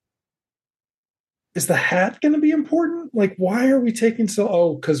 Is the hat going to be important? Like, why are we taking so?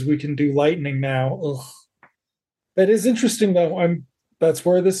 Oh, because we can do lightning now. Ugh. That is interesting, though. That's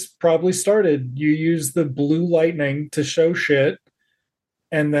where this probably started. You use the blue lightning to show shit,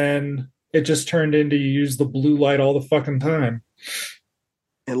 and then it just turned into you use the blue light all the fucking time.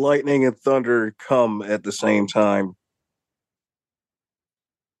 And lightning and thunder come at the same time.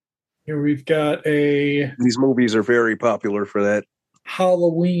 Here we've got These movies are very popular for that.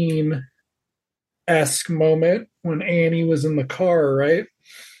 Halloween-esque moment when Annie was in the car, right?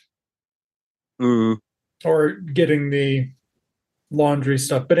 Mm. Or getting the laundry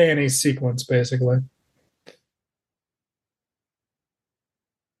stuff, but Annie's sequence, basically.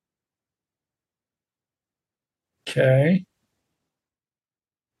 Okay.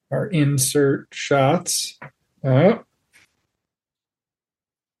 Our insert shots. Oh.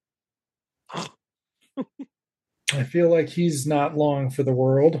 I feel like he's not long for the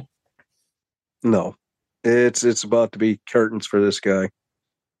world. No. It's about to be curtains for this guy.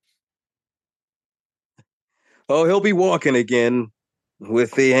 Oh, he'll be walking again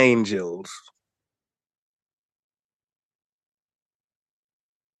with the angels.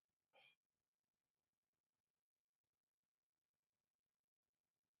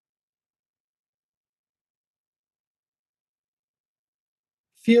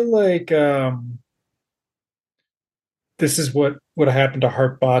 Feel like this is what would have happened to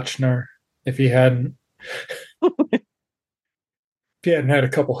Hart Bochner if he hadn't had a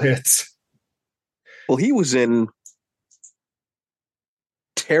couple hits. Well, he was in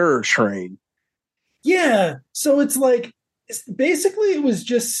Terror Train. Yeah, so it's like basically it was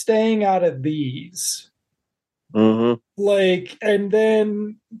just staying out of these. Mm-hmm. Like, and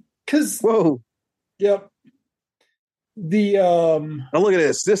then because whoa, yep, the now look at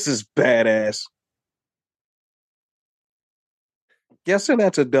this. This is badass. Guessing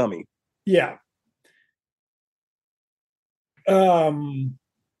that's a dummy. Yeah. And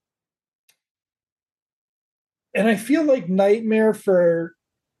I feel like Nightmare for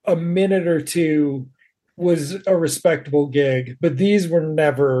a minute or two was a respectable gig, but these were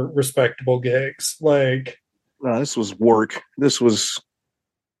never respectable gigs. Like, no, this was work. This was.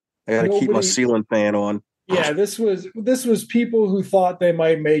 I got to keep my ceiling fan on. Yeah, this was people who thought they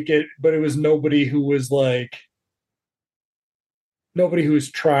might make it, but it was nobody who was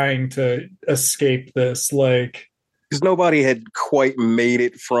trying to escape this. Like, because nobody had quite made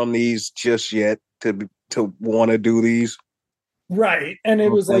it from these just yet to want to do these. Right. And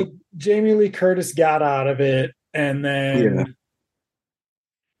it was like Jamie Lee Curtis got out of it, and then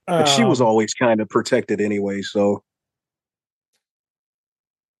but she was always kind of protected anyway, so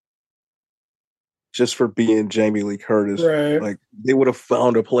just for being Jamie Lee Curtis, right. Like they would have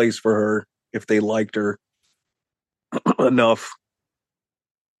found a place for her if they liked her enough.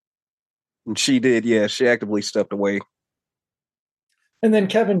 And she did, yeah, she actively stepped away. And then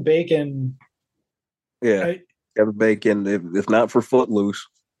Kevin Bacon. Yeah. Kevin Bacon, if not for Footloose.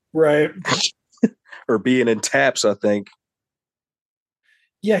 Right. Or being in Taps, I think.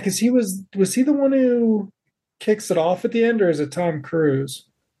 Yeah, because was he the one who kicks it off at the end, or is it Tom Cruise?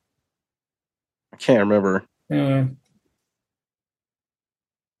 I can't remember. Uh,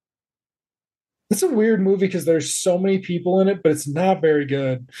 it's a weird movie because there's so many people in it, but it's not very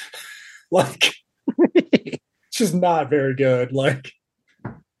good. Like, it's just not very good. Like,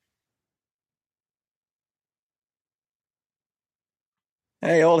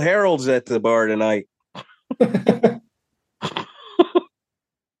 Hey, old Harold's at the bar tonight.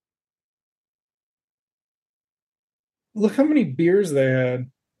 look how many beers they had.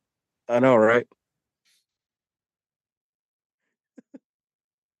 I know, right?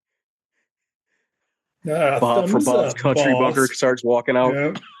 Bob from Thumbs Bob's up, Country Bunker boss. starts walking out.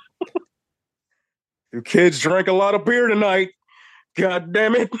 Yeah. Your kids drank a lot of beer tonight. God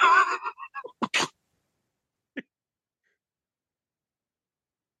damn it.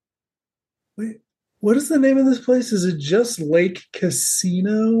 Wait, what is the name of this place? Is it just Lake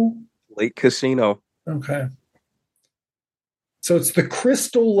Casino? Lake Casino. Okay. So it's the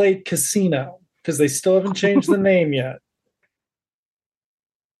Crystal Lake Casino because they still haven't changed the name yet.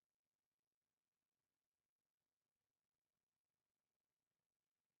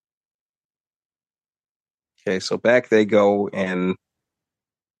 Okay, so back they go, and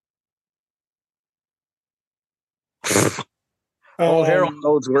old Harold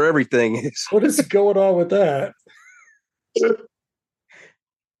knows where everything is. What is going on with that?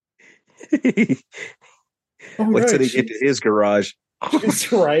 Wait till they get to his garage.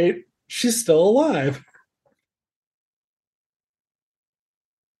 She's right. She's still alive.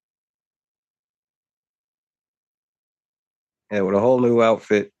 Yeah, with a whole new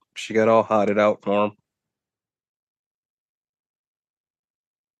outfit. She got all hotted out for him.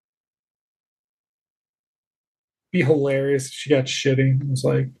 Be hilarious if she got shitty. It was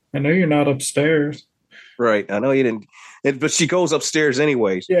like, I know you're not upstairs. Right. I know you didn't, but she goes upstairs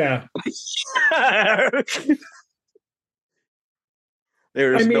anyways. Yeah.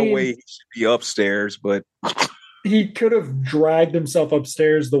 There's no way he should be upstairs, but he could have dragged himself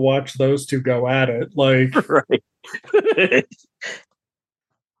upstairs to watch those two go at it. Like, right.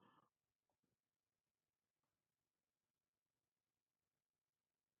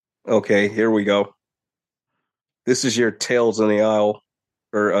 Okay, here we go. This is your Tales in the Isle,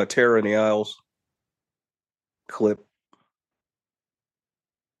 or Terror in the Isles clip.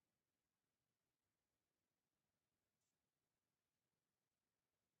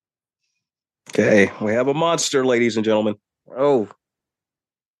 Okay, we have a monster, ladies and gentlemen. Oh,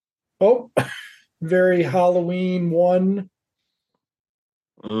 very Halloween one.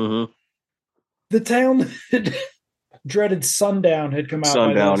 mm-hmm. The town dreaded Sundown had come out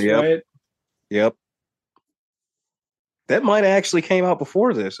Sundown, by this, yep. right? Yep. That might have actually came out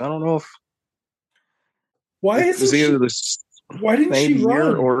before this. I don't know if why didn't she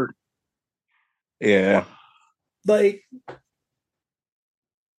run? Or yeah, like,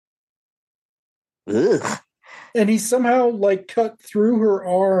 ugh. And he somehow like cut through her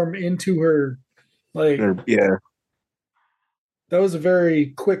arm into her. Like, yeah, that was a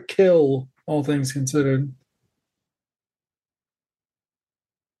very quick kill, all things considered.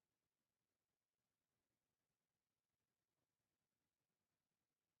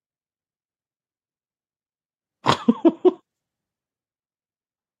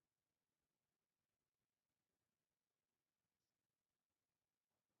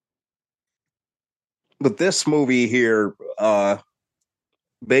 But this movie here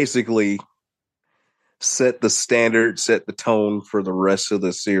basically set the standard, set the tone for the rest of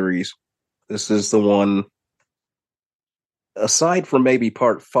the series. This is the one, aside from maybe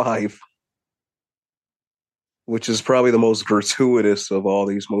part 5, which is probably the most gratuitous of all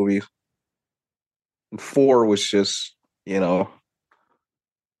these movies. And 4 was just,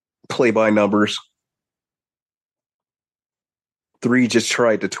 play by numbers. 3 just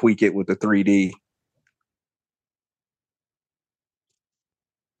tried to tweak it with the 3D.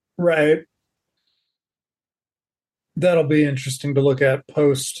 Right. That'll be interesting to look at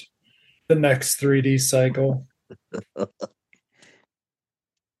post the next 3D cycle.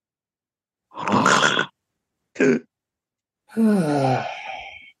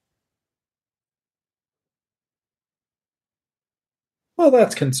 Well,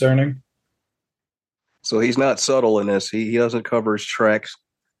 that's concerning. So he's not subtle in this. He doesn't cover his tracks.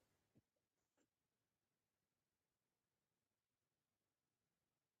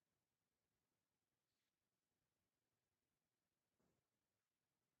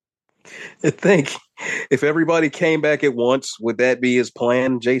 I think if everybody came back at once, would that be his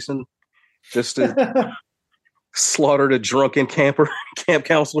plan, Jason? Just to slaughter the drunken camp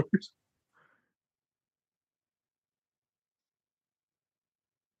counselors?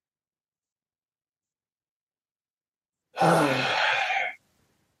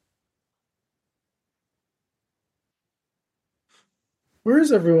 Where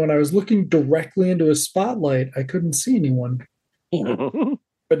is everyone? I was looking directly into a spotlight. I couldn't see anyone.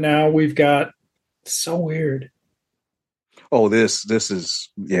 But now we've got so weird. Oh, this is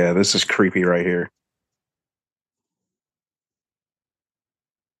creepy right here.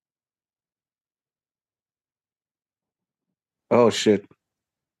 Oh shit.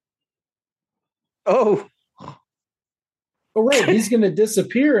 Oh, Oh, right. He's going to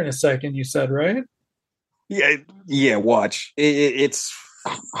disappear in a second, you said, right? yeah, yeah. Watch. It's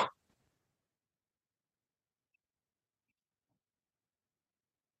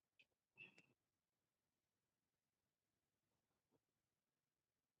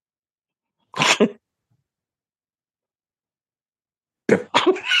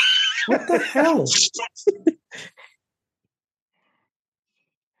What the hell?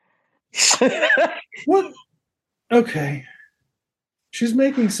 What? Okay. She's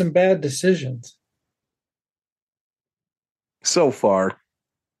making some bad decisions. so far.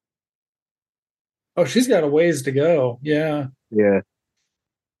 Oh, she's got a ways to go. Yeah. Yeah.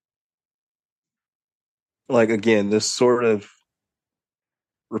 Like again, this sort of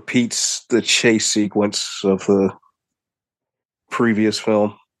repeats the chase sequence of the previous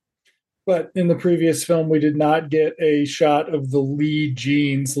film. But in the previous film, we did not get a shot of the Lee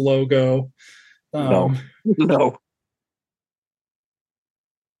Jeans logo. No. No.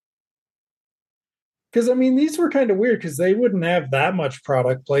 Because, I mean, these were kind of weird because they wouldn't have that much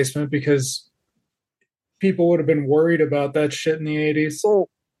product placement because people would have been worried about that shit in the 80s. Well,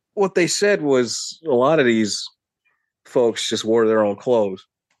 what they said was a lot of these folks just wore their own clothes.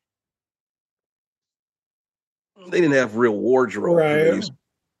 They didn't have real wardrobe for Right. these.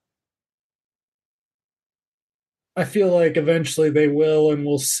 I feel like eventually they will, and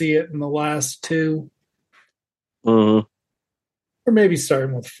we'll see it in the last two. Mm-hmm. Or maybe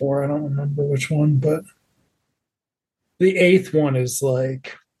starting with four. I don't remember which one, but the eighth one is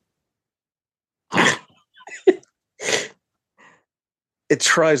like, It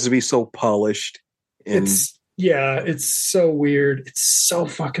tries to be so polished and it's so weird. It's so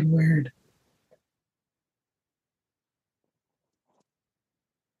fucking weird.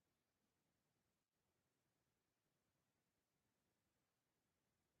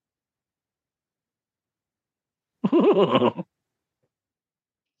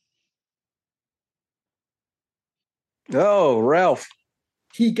 oh, Ralph.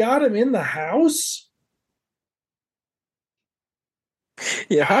 He got him in the house?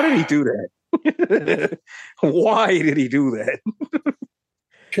 Yeah, how did he do that? Why did he do that?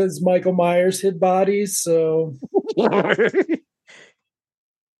 Because Michael Myers hid bodies, so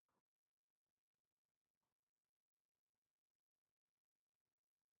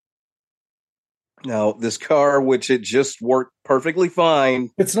now, this car, which it just worked perfectly fine,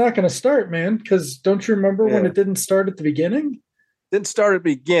 it's not going to start, man. Because don't you remember when yeah, it didn't start at the beginning? didn't start at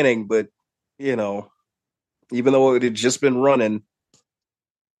the beginning, but you know, even though it had just been running,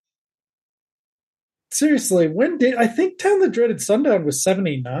 Seriously, when did I think Town the Dreaded Sundown was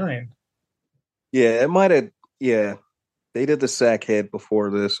 79? yeah, it might have, yeah, they did the Sackhead before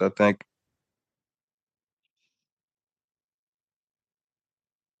this, I think.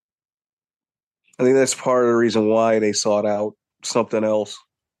 I think that's part of the reason why they sought out something else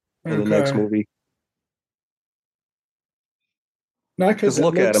in the next Okay. movie. Not Because because it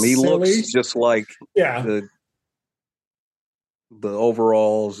look at looks him; he looks silly. just like Yeah. the the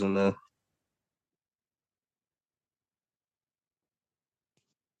overalls and the.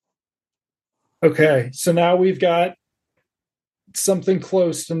 Okay. So now we've got something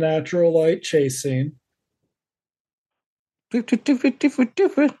close to natural light chasing. I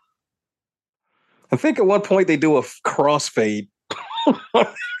think at one point they do a crossfade.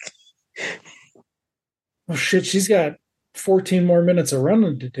 Oh shit, she's got 14 more minutes of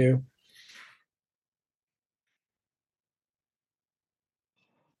running to do.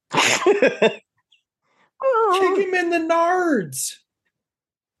 Kick him in the nards.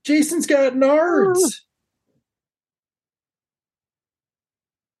 Jason's got nards.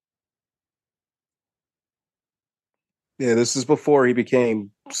 Yeah, this is before he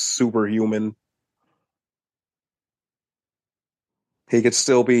became superhuman. He could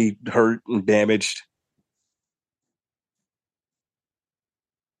still be hurt and damaged.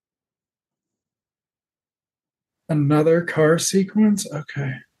 Another car sequence?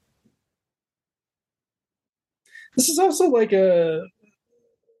 Okay. This is also like a.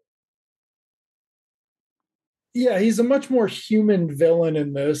 Yeah, he's a much more human villain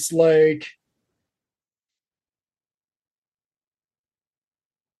in this. Like,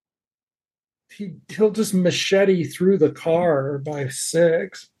 he'll just machete through the car by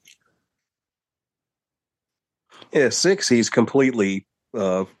 6. Yeah, 6. He's completely.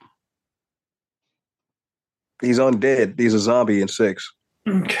 He's undead. He's a zombie in 6.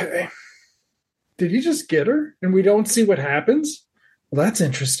 Okay. Did he just get her? And we don't see what happens? Well, that's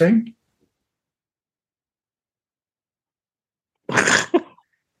interesting.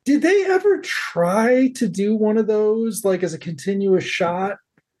 Did they ever try to do one of those, like as a continuous shot?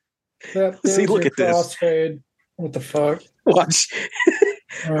 See, look at crossfade. This. What the fuck? Watch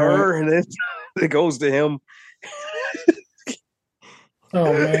her, and then it goes to him.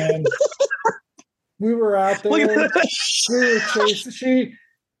 Oh man, we were out there. We were chasing.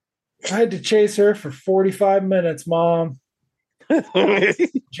 I had to chase her for 45 minutes, Mom.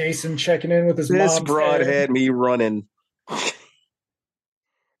 Jason checking in with his mom. This broad had me running.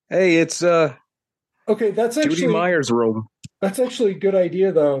 Hey, it's okay. That's actually Judy Meyer's room. That's actually a good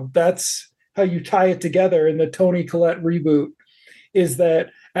idea, though. That's how you tie it together in the Toni Collette reboot. Is that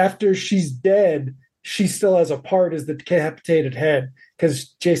after she's dead, she still has a part as the decapitated head because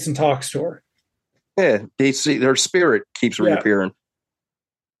Jason talks to her. Yeah, they see her spirit keeps reappearing.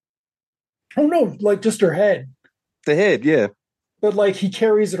 Oh no, like just her head. The head, yeah. But like he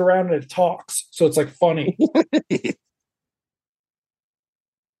carries it around and it talks, so it's like funny.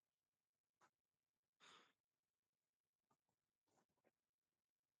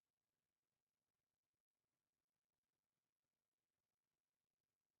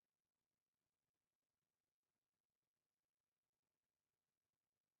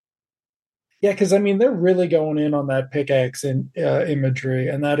 Yeah, because I mean they're really going in on that pickaxe imagery,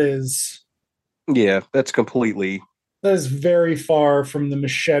 and that is that's completely that is very far from the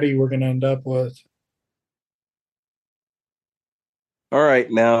machete we're going to end up with. All right,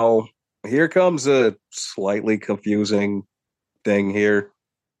 now here comes a slightly confusing thing here.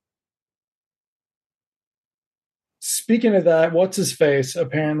 Speaking of that, what's his face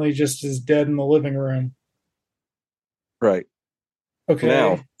apparently just is dead in the living room. Right. Okay.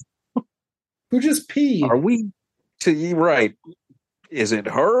 Now, who just peed? Are we right? Is it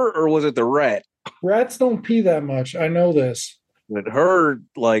her or was it the rat? Rats don't pee that much. I know this. But her,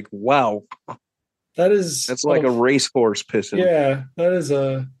 like, wow. That's like a racehorse pissing. Yeah,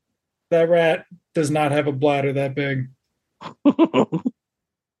 that rat does not have a bladder that big.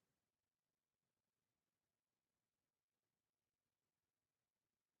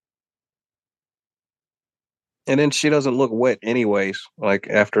 And then she doesn't look wet anyways, like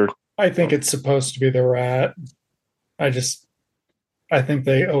after. I think it's supposed to be the rat. I think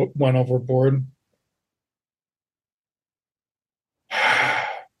they went overboard.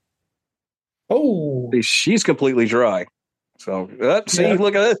 Oh, she's completely dry. So see,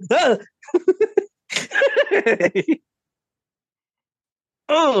 look at that.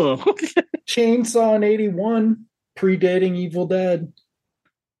 Oh, Chainsaw in 81, predating Evil Dead.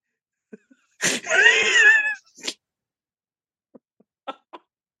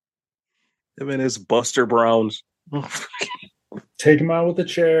 Him and his Buster Browns. Take him out with a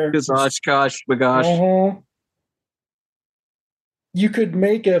chair. His Oshkosh bagosh. Uh-huh. You could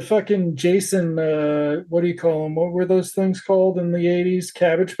make a fucking Jason, what do you call them? What were those things called in the 80s?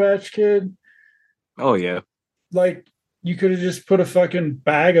 Cabbage Patch Kid? Oh, yeah. Like, you could have just put a fucking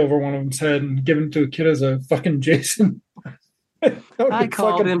bag over one of them's head and given it to a kid as a fucking Jason. I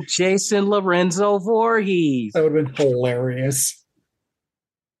called him Jason Lorenzo Voorhees. That would have been hilarious.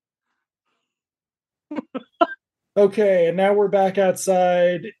 Okay, and now we're back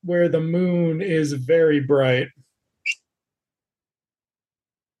outside where the moon is very bright.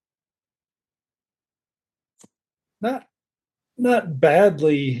 Not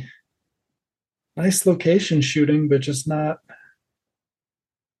badly. Nice location shooting, but just not.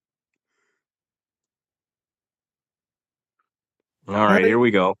 All right, here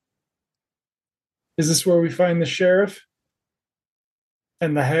we go. Is this where we find the sheriff?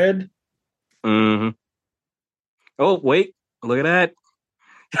 And the head? Mm-hmm. Oh, wait. Look at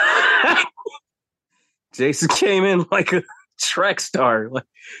that. Jason came in like a track star.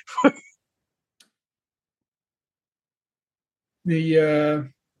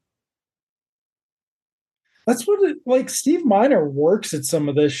 That's what Steve Miner works at some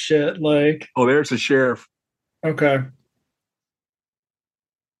of this shit. Like, oh, there's the sheriff. Okay.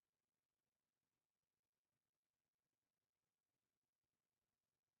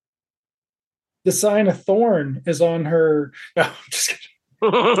 The sign of Thorn is on her. No, I'm just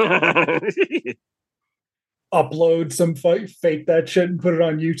kidding. Upload some fake that shit and put it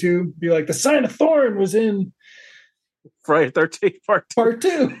on YouTube. Be like, the sign of Thorn was in Friday 13th Part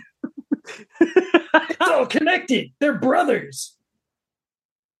 2. It's all connected. They're brothers.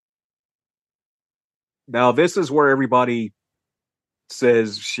 Now this is where everybody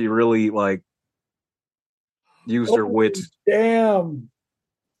says she really like used her Oh, wits. damn.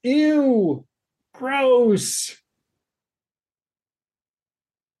 Ew. Gross.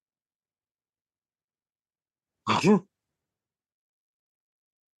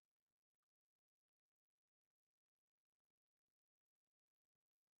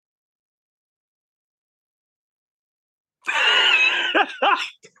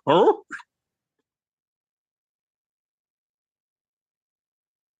 Huh?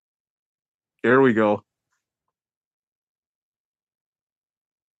 Here we go.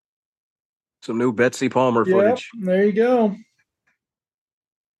 Some new Betsy Palmer Yep, footage. there you go.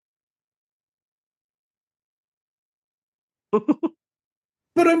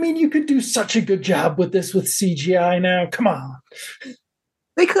 But I mean, you could do such a good job with this with CGI now. Come on.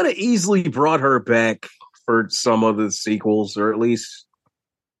 They could have easily brought her back for some of the sequels, or at least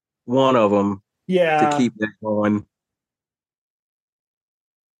one of them, to Yeah. keep that going.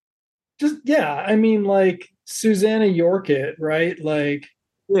 Just, yeah. I mean, like Susanna Yorkett, right? Like,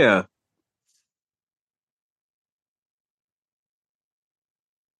 Yeah.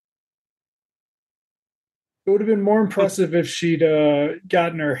 it would have been more impressive if she'd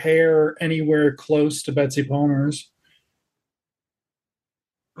gotten her hair anywhere close to Betsy Palmer's.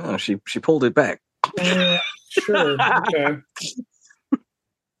 Oh, she pulled it back. Sure. Okay.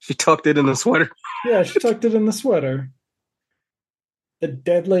 She tucked it in the sweater. Yeah, she tucked it in the sweater. The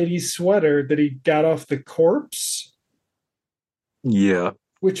dead lady's sweater that he got off the corpse, Yeah.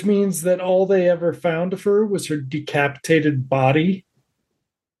 which means that all they ever found of her was her decapitated body.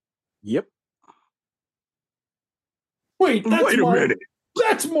 Yep. Wait, Wait a minute.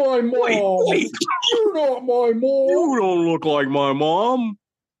 that's my mom. Wait. You're not my mom. You don't look like my mom.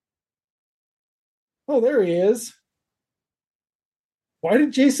 Oh, there he is. Why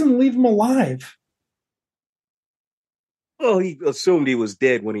did Jason leave him alive? Well, he assumed he was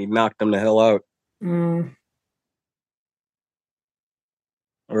dead when he knocked him the hell out. Mm,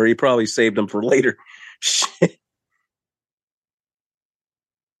 Or he probably saved him for later. Shit.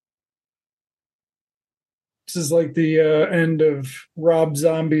 this is like the end of Rob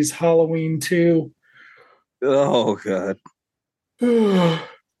Zombie's Halloween 2. Oh, God.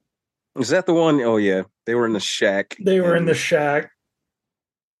 Is that the one? Oh, yeah. They were in the shack. They were in the shack.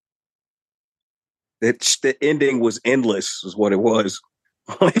 The ending was endless, is what it was.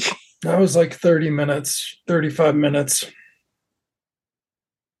 Like, That was like 30 minutes, 35 minutes.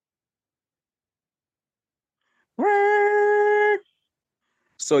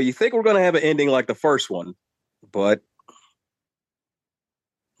 so you think we're going to have an ending like the first one, but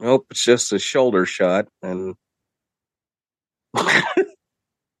nope, it's just a shoulder shot. And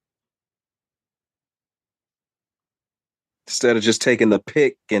instead of just taking the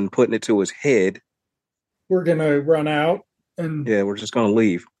pick and putting it to his head, We're going to run out. And yeah, we're just going to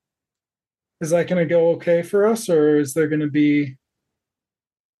leave. is that going to go okay for us? Or is there going to be.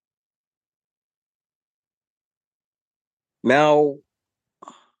 Now,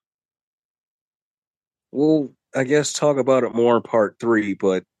 we'll, I guess, talk about it more in part 3,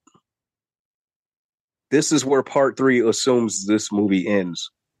 but this is where part 3 assumes this movie ends.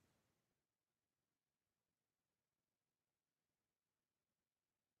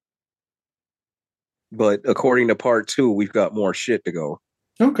 But according to part 2, we've got more shit to go.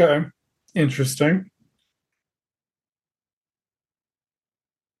 Okay. Interesting.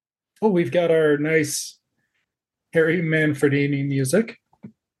 Oh, we've got our nice Harry Manfredini music.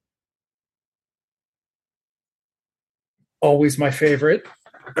 Always my favorite.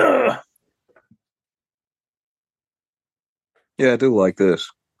 Ugh. Yeah, I do like this.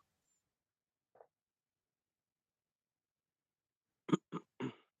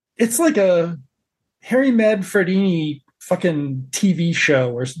 It's like a Harry Manfredini fucking TV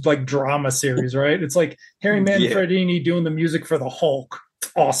show or like drama series, right? It's like Harry Yeah, Manfredini doing the music for the Hulk.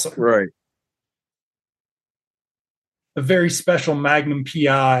 It's awesome. right. A very special Magnum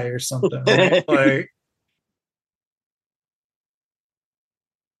PI or something, right? Like,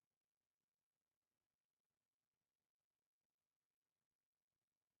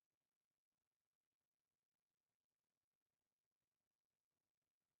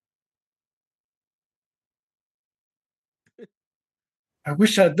 I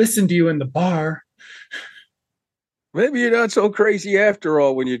wish I'd listened to you in the bar. Maybe you're not so crazy after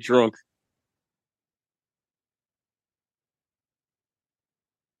all when you're drunk.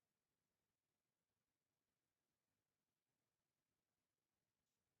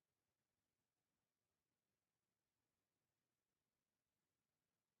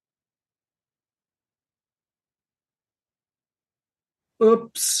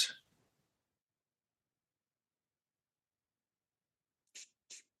 Oops.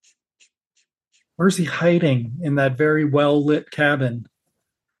 Where's he hiding in that very well lit cabin?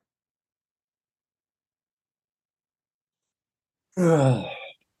 Ugh.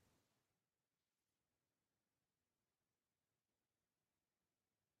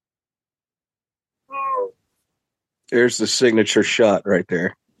 There's the signature shot right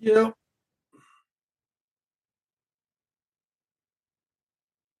there. Yep.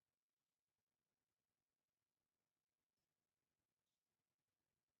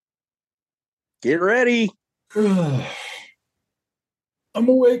 Get ready. Ugh. I'm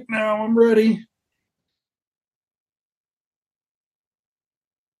awake now. I'm ready.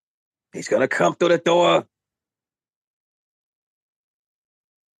 He's gonna come through the door.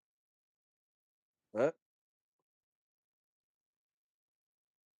 What?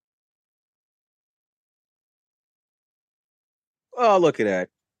 Oh, look at that.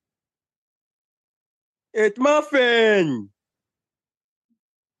 It's Muffin.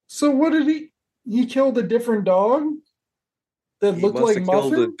 So what did he killed a different dog that He looked must like have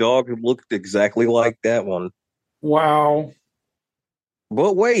killed a Muffin? dog that looked exactly like that one. Wow.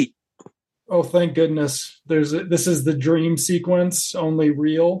 But wait. Oh, thank goodness. This is the dream sequence, only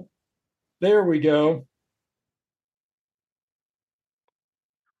real. There we go.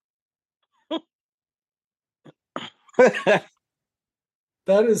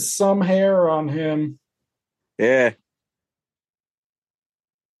 That is some hair on him. Yeah.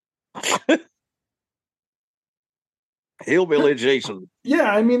 Hillbilly Jason. Yeah,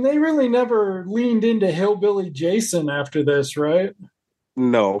 I mean, they really never leaned into Hillbilly Jason after this, right?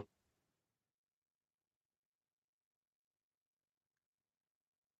 No.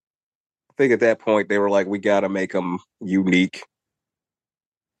 I think at that point they were like, we got to make him unique.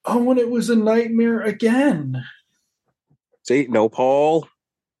 Oh, and it was a nightmare again. See, no Paul.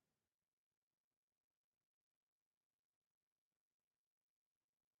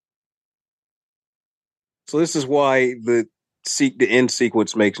 So this is why the end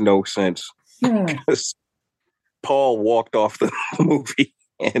sequence makes no sense. Because Paul walked off the movie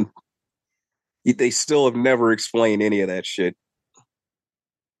and they still have never explained any of that shit.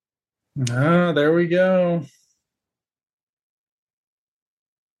 Ah, there we go.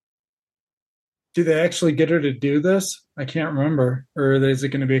 Do they actually get her to do this? I can't remember. Or is it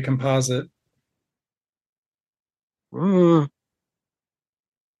going to be a composite? Mm.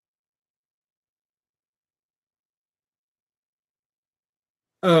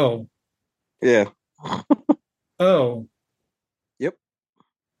 Oh. Yeah. Oh. Yep.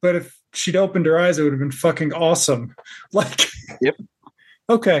 But if she'd opened her eyes, it would have been fucking awesome. Like, yep.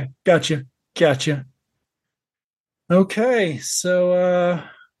 Okay, gotcha. Okay, so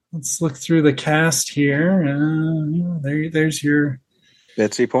let's look through the cast here. There's your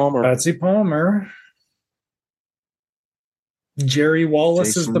Betsy Palmer. Jerry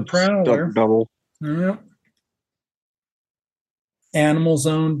Wallace Jason is the Prowler. Stunt double. Yep. Animals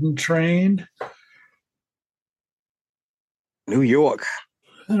owned and trained. New York.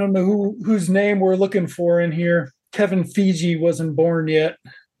 I don't know whose name we're looking for in here. Kevin Feige wasn't born yet.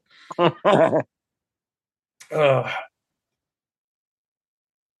 I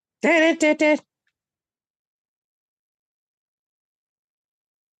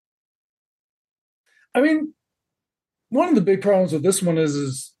mean, one of the big problems with this one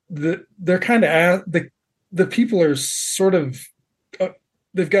is that they're kind of the people are sort of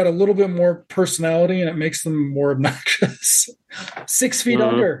they've got a little bit more personality and it makes them more obnoxious. 6 feet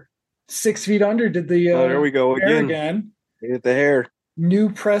under. 6 feet under did the there we go again. Hit the hair. New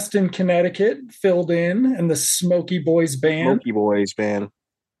Preston, Connecticut filled in, and the Smoky Boys Band.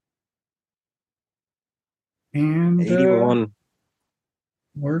 And 81.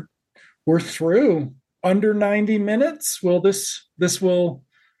 We're through. Under 90 minutes. Will this will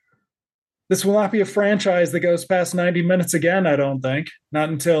not be a franchise that goes past 90 minutes again, I don't think. Not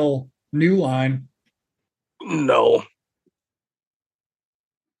until New Line. No.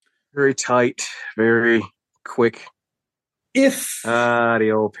 Very tight, very quick.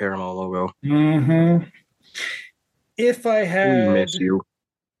 The old Paramount logo. Mm-hmm. If I had, we miss you.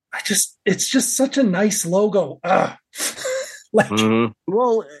 It's just such a nice logo.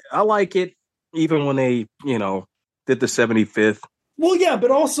 Well, I like it even when they, did the 75th. Well, yeah, but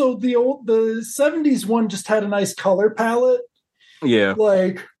also the 70s one just had a nice color palette. Yeah.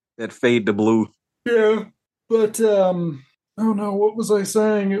 Like that fade to blue. Yeah. But oh no, what was I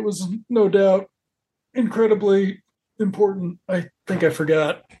saying? It was no doubt incredibly important. I think I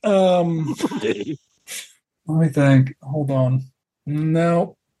forgot. Let me think. Hold on.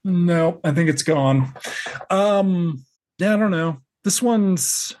 No, I think it's gone. Yeah, I don't know. This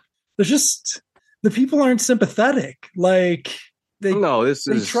one's there's just the people aren't sympathetic. Like they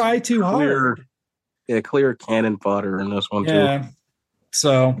try too hard. clear cannon fodder in this one too. Yeah.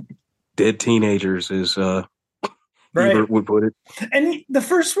 So dead teenagers is right. Ebert would put it. And the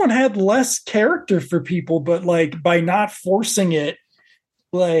first one had less character for people, but like by not forcing it,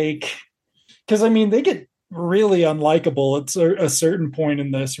 like, because I mean they get really unlikable at a certain point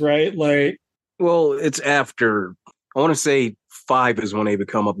in this, right? Like, well, it's after, I want to say 5 is when they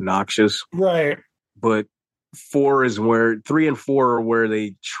become obnoxious, right? But 4 is where 3 and 4 are where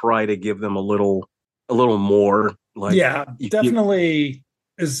they try to give them a little more. Like, yeah, definitely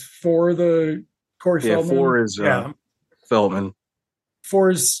is for the Corey Feldman. 4 is Feldman. 4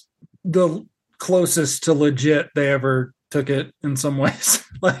 is the closest to legit they ever took it in some ways.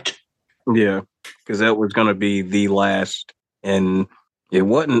 Like, yeah, because that was going to be the last, and it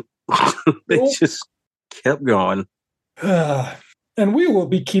wasn't. They just kept going. And we will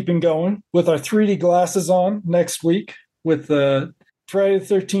be keeping going with our 3D glasses on next week with the Friday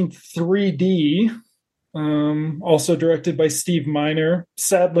the 13th 3D, also directed by Steve Miner.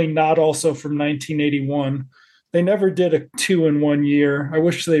 Sadly, not also from 1981. They never did a 2 in 1 year. I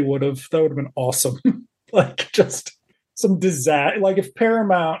wish they would have. That would have been awesome. Like, just some disaster. Like, if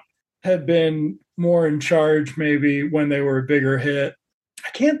Paramount had been more in charge, maybe when they were a bigger hit. I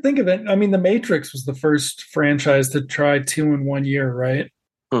can't think of it. I mean, The Matrix was the first franchise to try 2 in 1 year, right?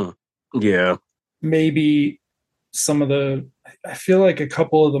 Yeah. Maybe some of I feel like a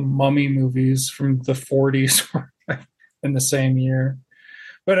couple of the Mummy movies from the 40s were in the same year.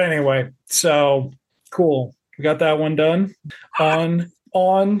 But anyway, so cool. We got that one done.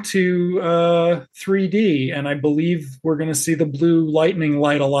 On to 3D, and I believe we're going to see the blue lightning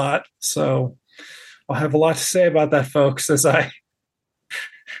light a lot. So I'll have a lot to say about that, folks, as I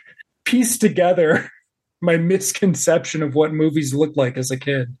piece together my misconception of what movies look like as a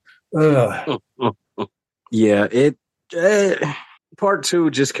kid. Ugh. Yeah, it part 2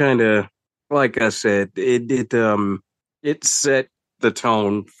 just kind of, like I said, it set the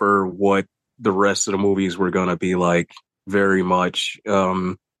tone for what the rest of the movies were going to be like, very much.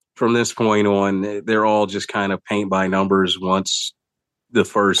 From this point on, they're all just kind of paint by numbers once the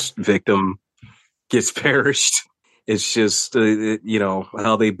first victim gets perished. It's just,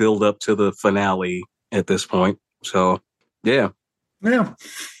 how they build up to the finale at this point. So, yeah. Yeah.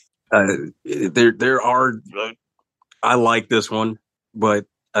 There are, I like this one, but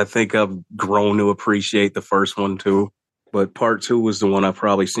I think I've grown to appreciate the first one too. But part 2 was the one I've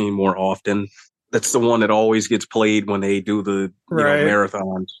probably seen more often. That's the one that always gets played when they do the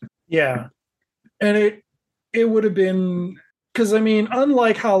marathons. Yeah. And it would have been, because I mean,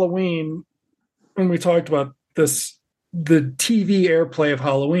 unlike Halloween, when we talked about this, the TV airplay of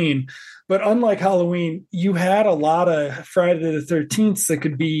Halloween, but unlike Halloween, you had a lot of Friday the 13th that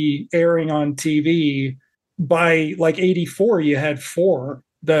could be airing on TV. By like 84, you had 4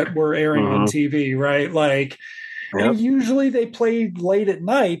 that were airing on TV, right? Like, and usually they played late at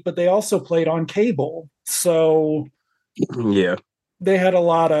night, but they also played on cable. So yeah, they had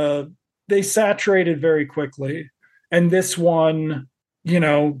they saturated very quickly. And this one,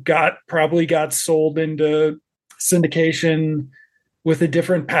 probably got sold into syndication with a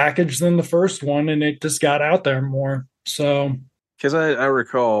different package than the first one, and it just got out there more. So, because I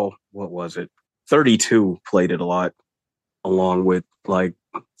recall, what was it? 32 played it a lot, along with like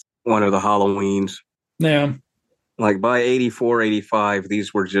one of the Halloweens. Yeah. Like by 84, 85,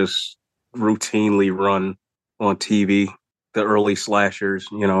 these were just routinely run on TV. The early slashers,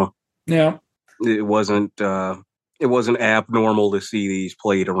 Yeah. It wasn't abnormal to see these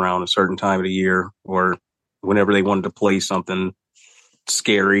played around a certain time of the year or whenever they wanted to play something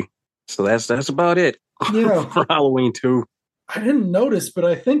scary. So that's about it. Yeah. For Halloween 2. I didn't notice, but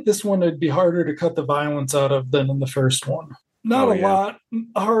I think this one would be harder to cut the violence out of than in the first one. Not a lot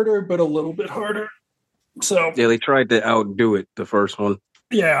harder, but a little bit harder. So yeah, they tried to outdo it, the first one.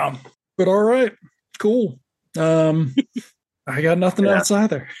 Yeah. But all right. Cool. I got nothing else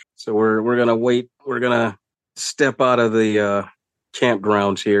either. So we're gonna wait. We're gonna step out of the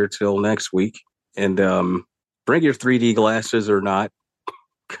campgrounds here till next week, and bring your 3D glasses or not.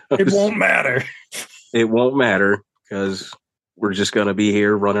 It won't matter. It won't matter because we're just gonna be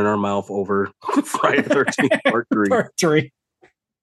here running our mouth over Friday the 13th Part 3. Part 3.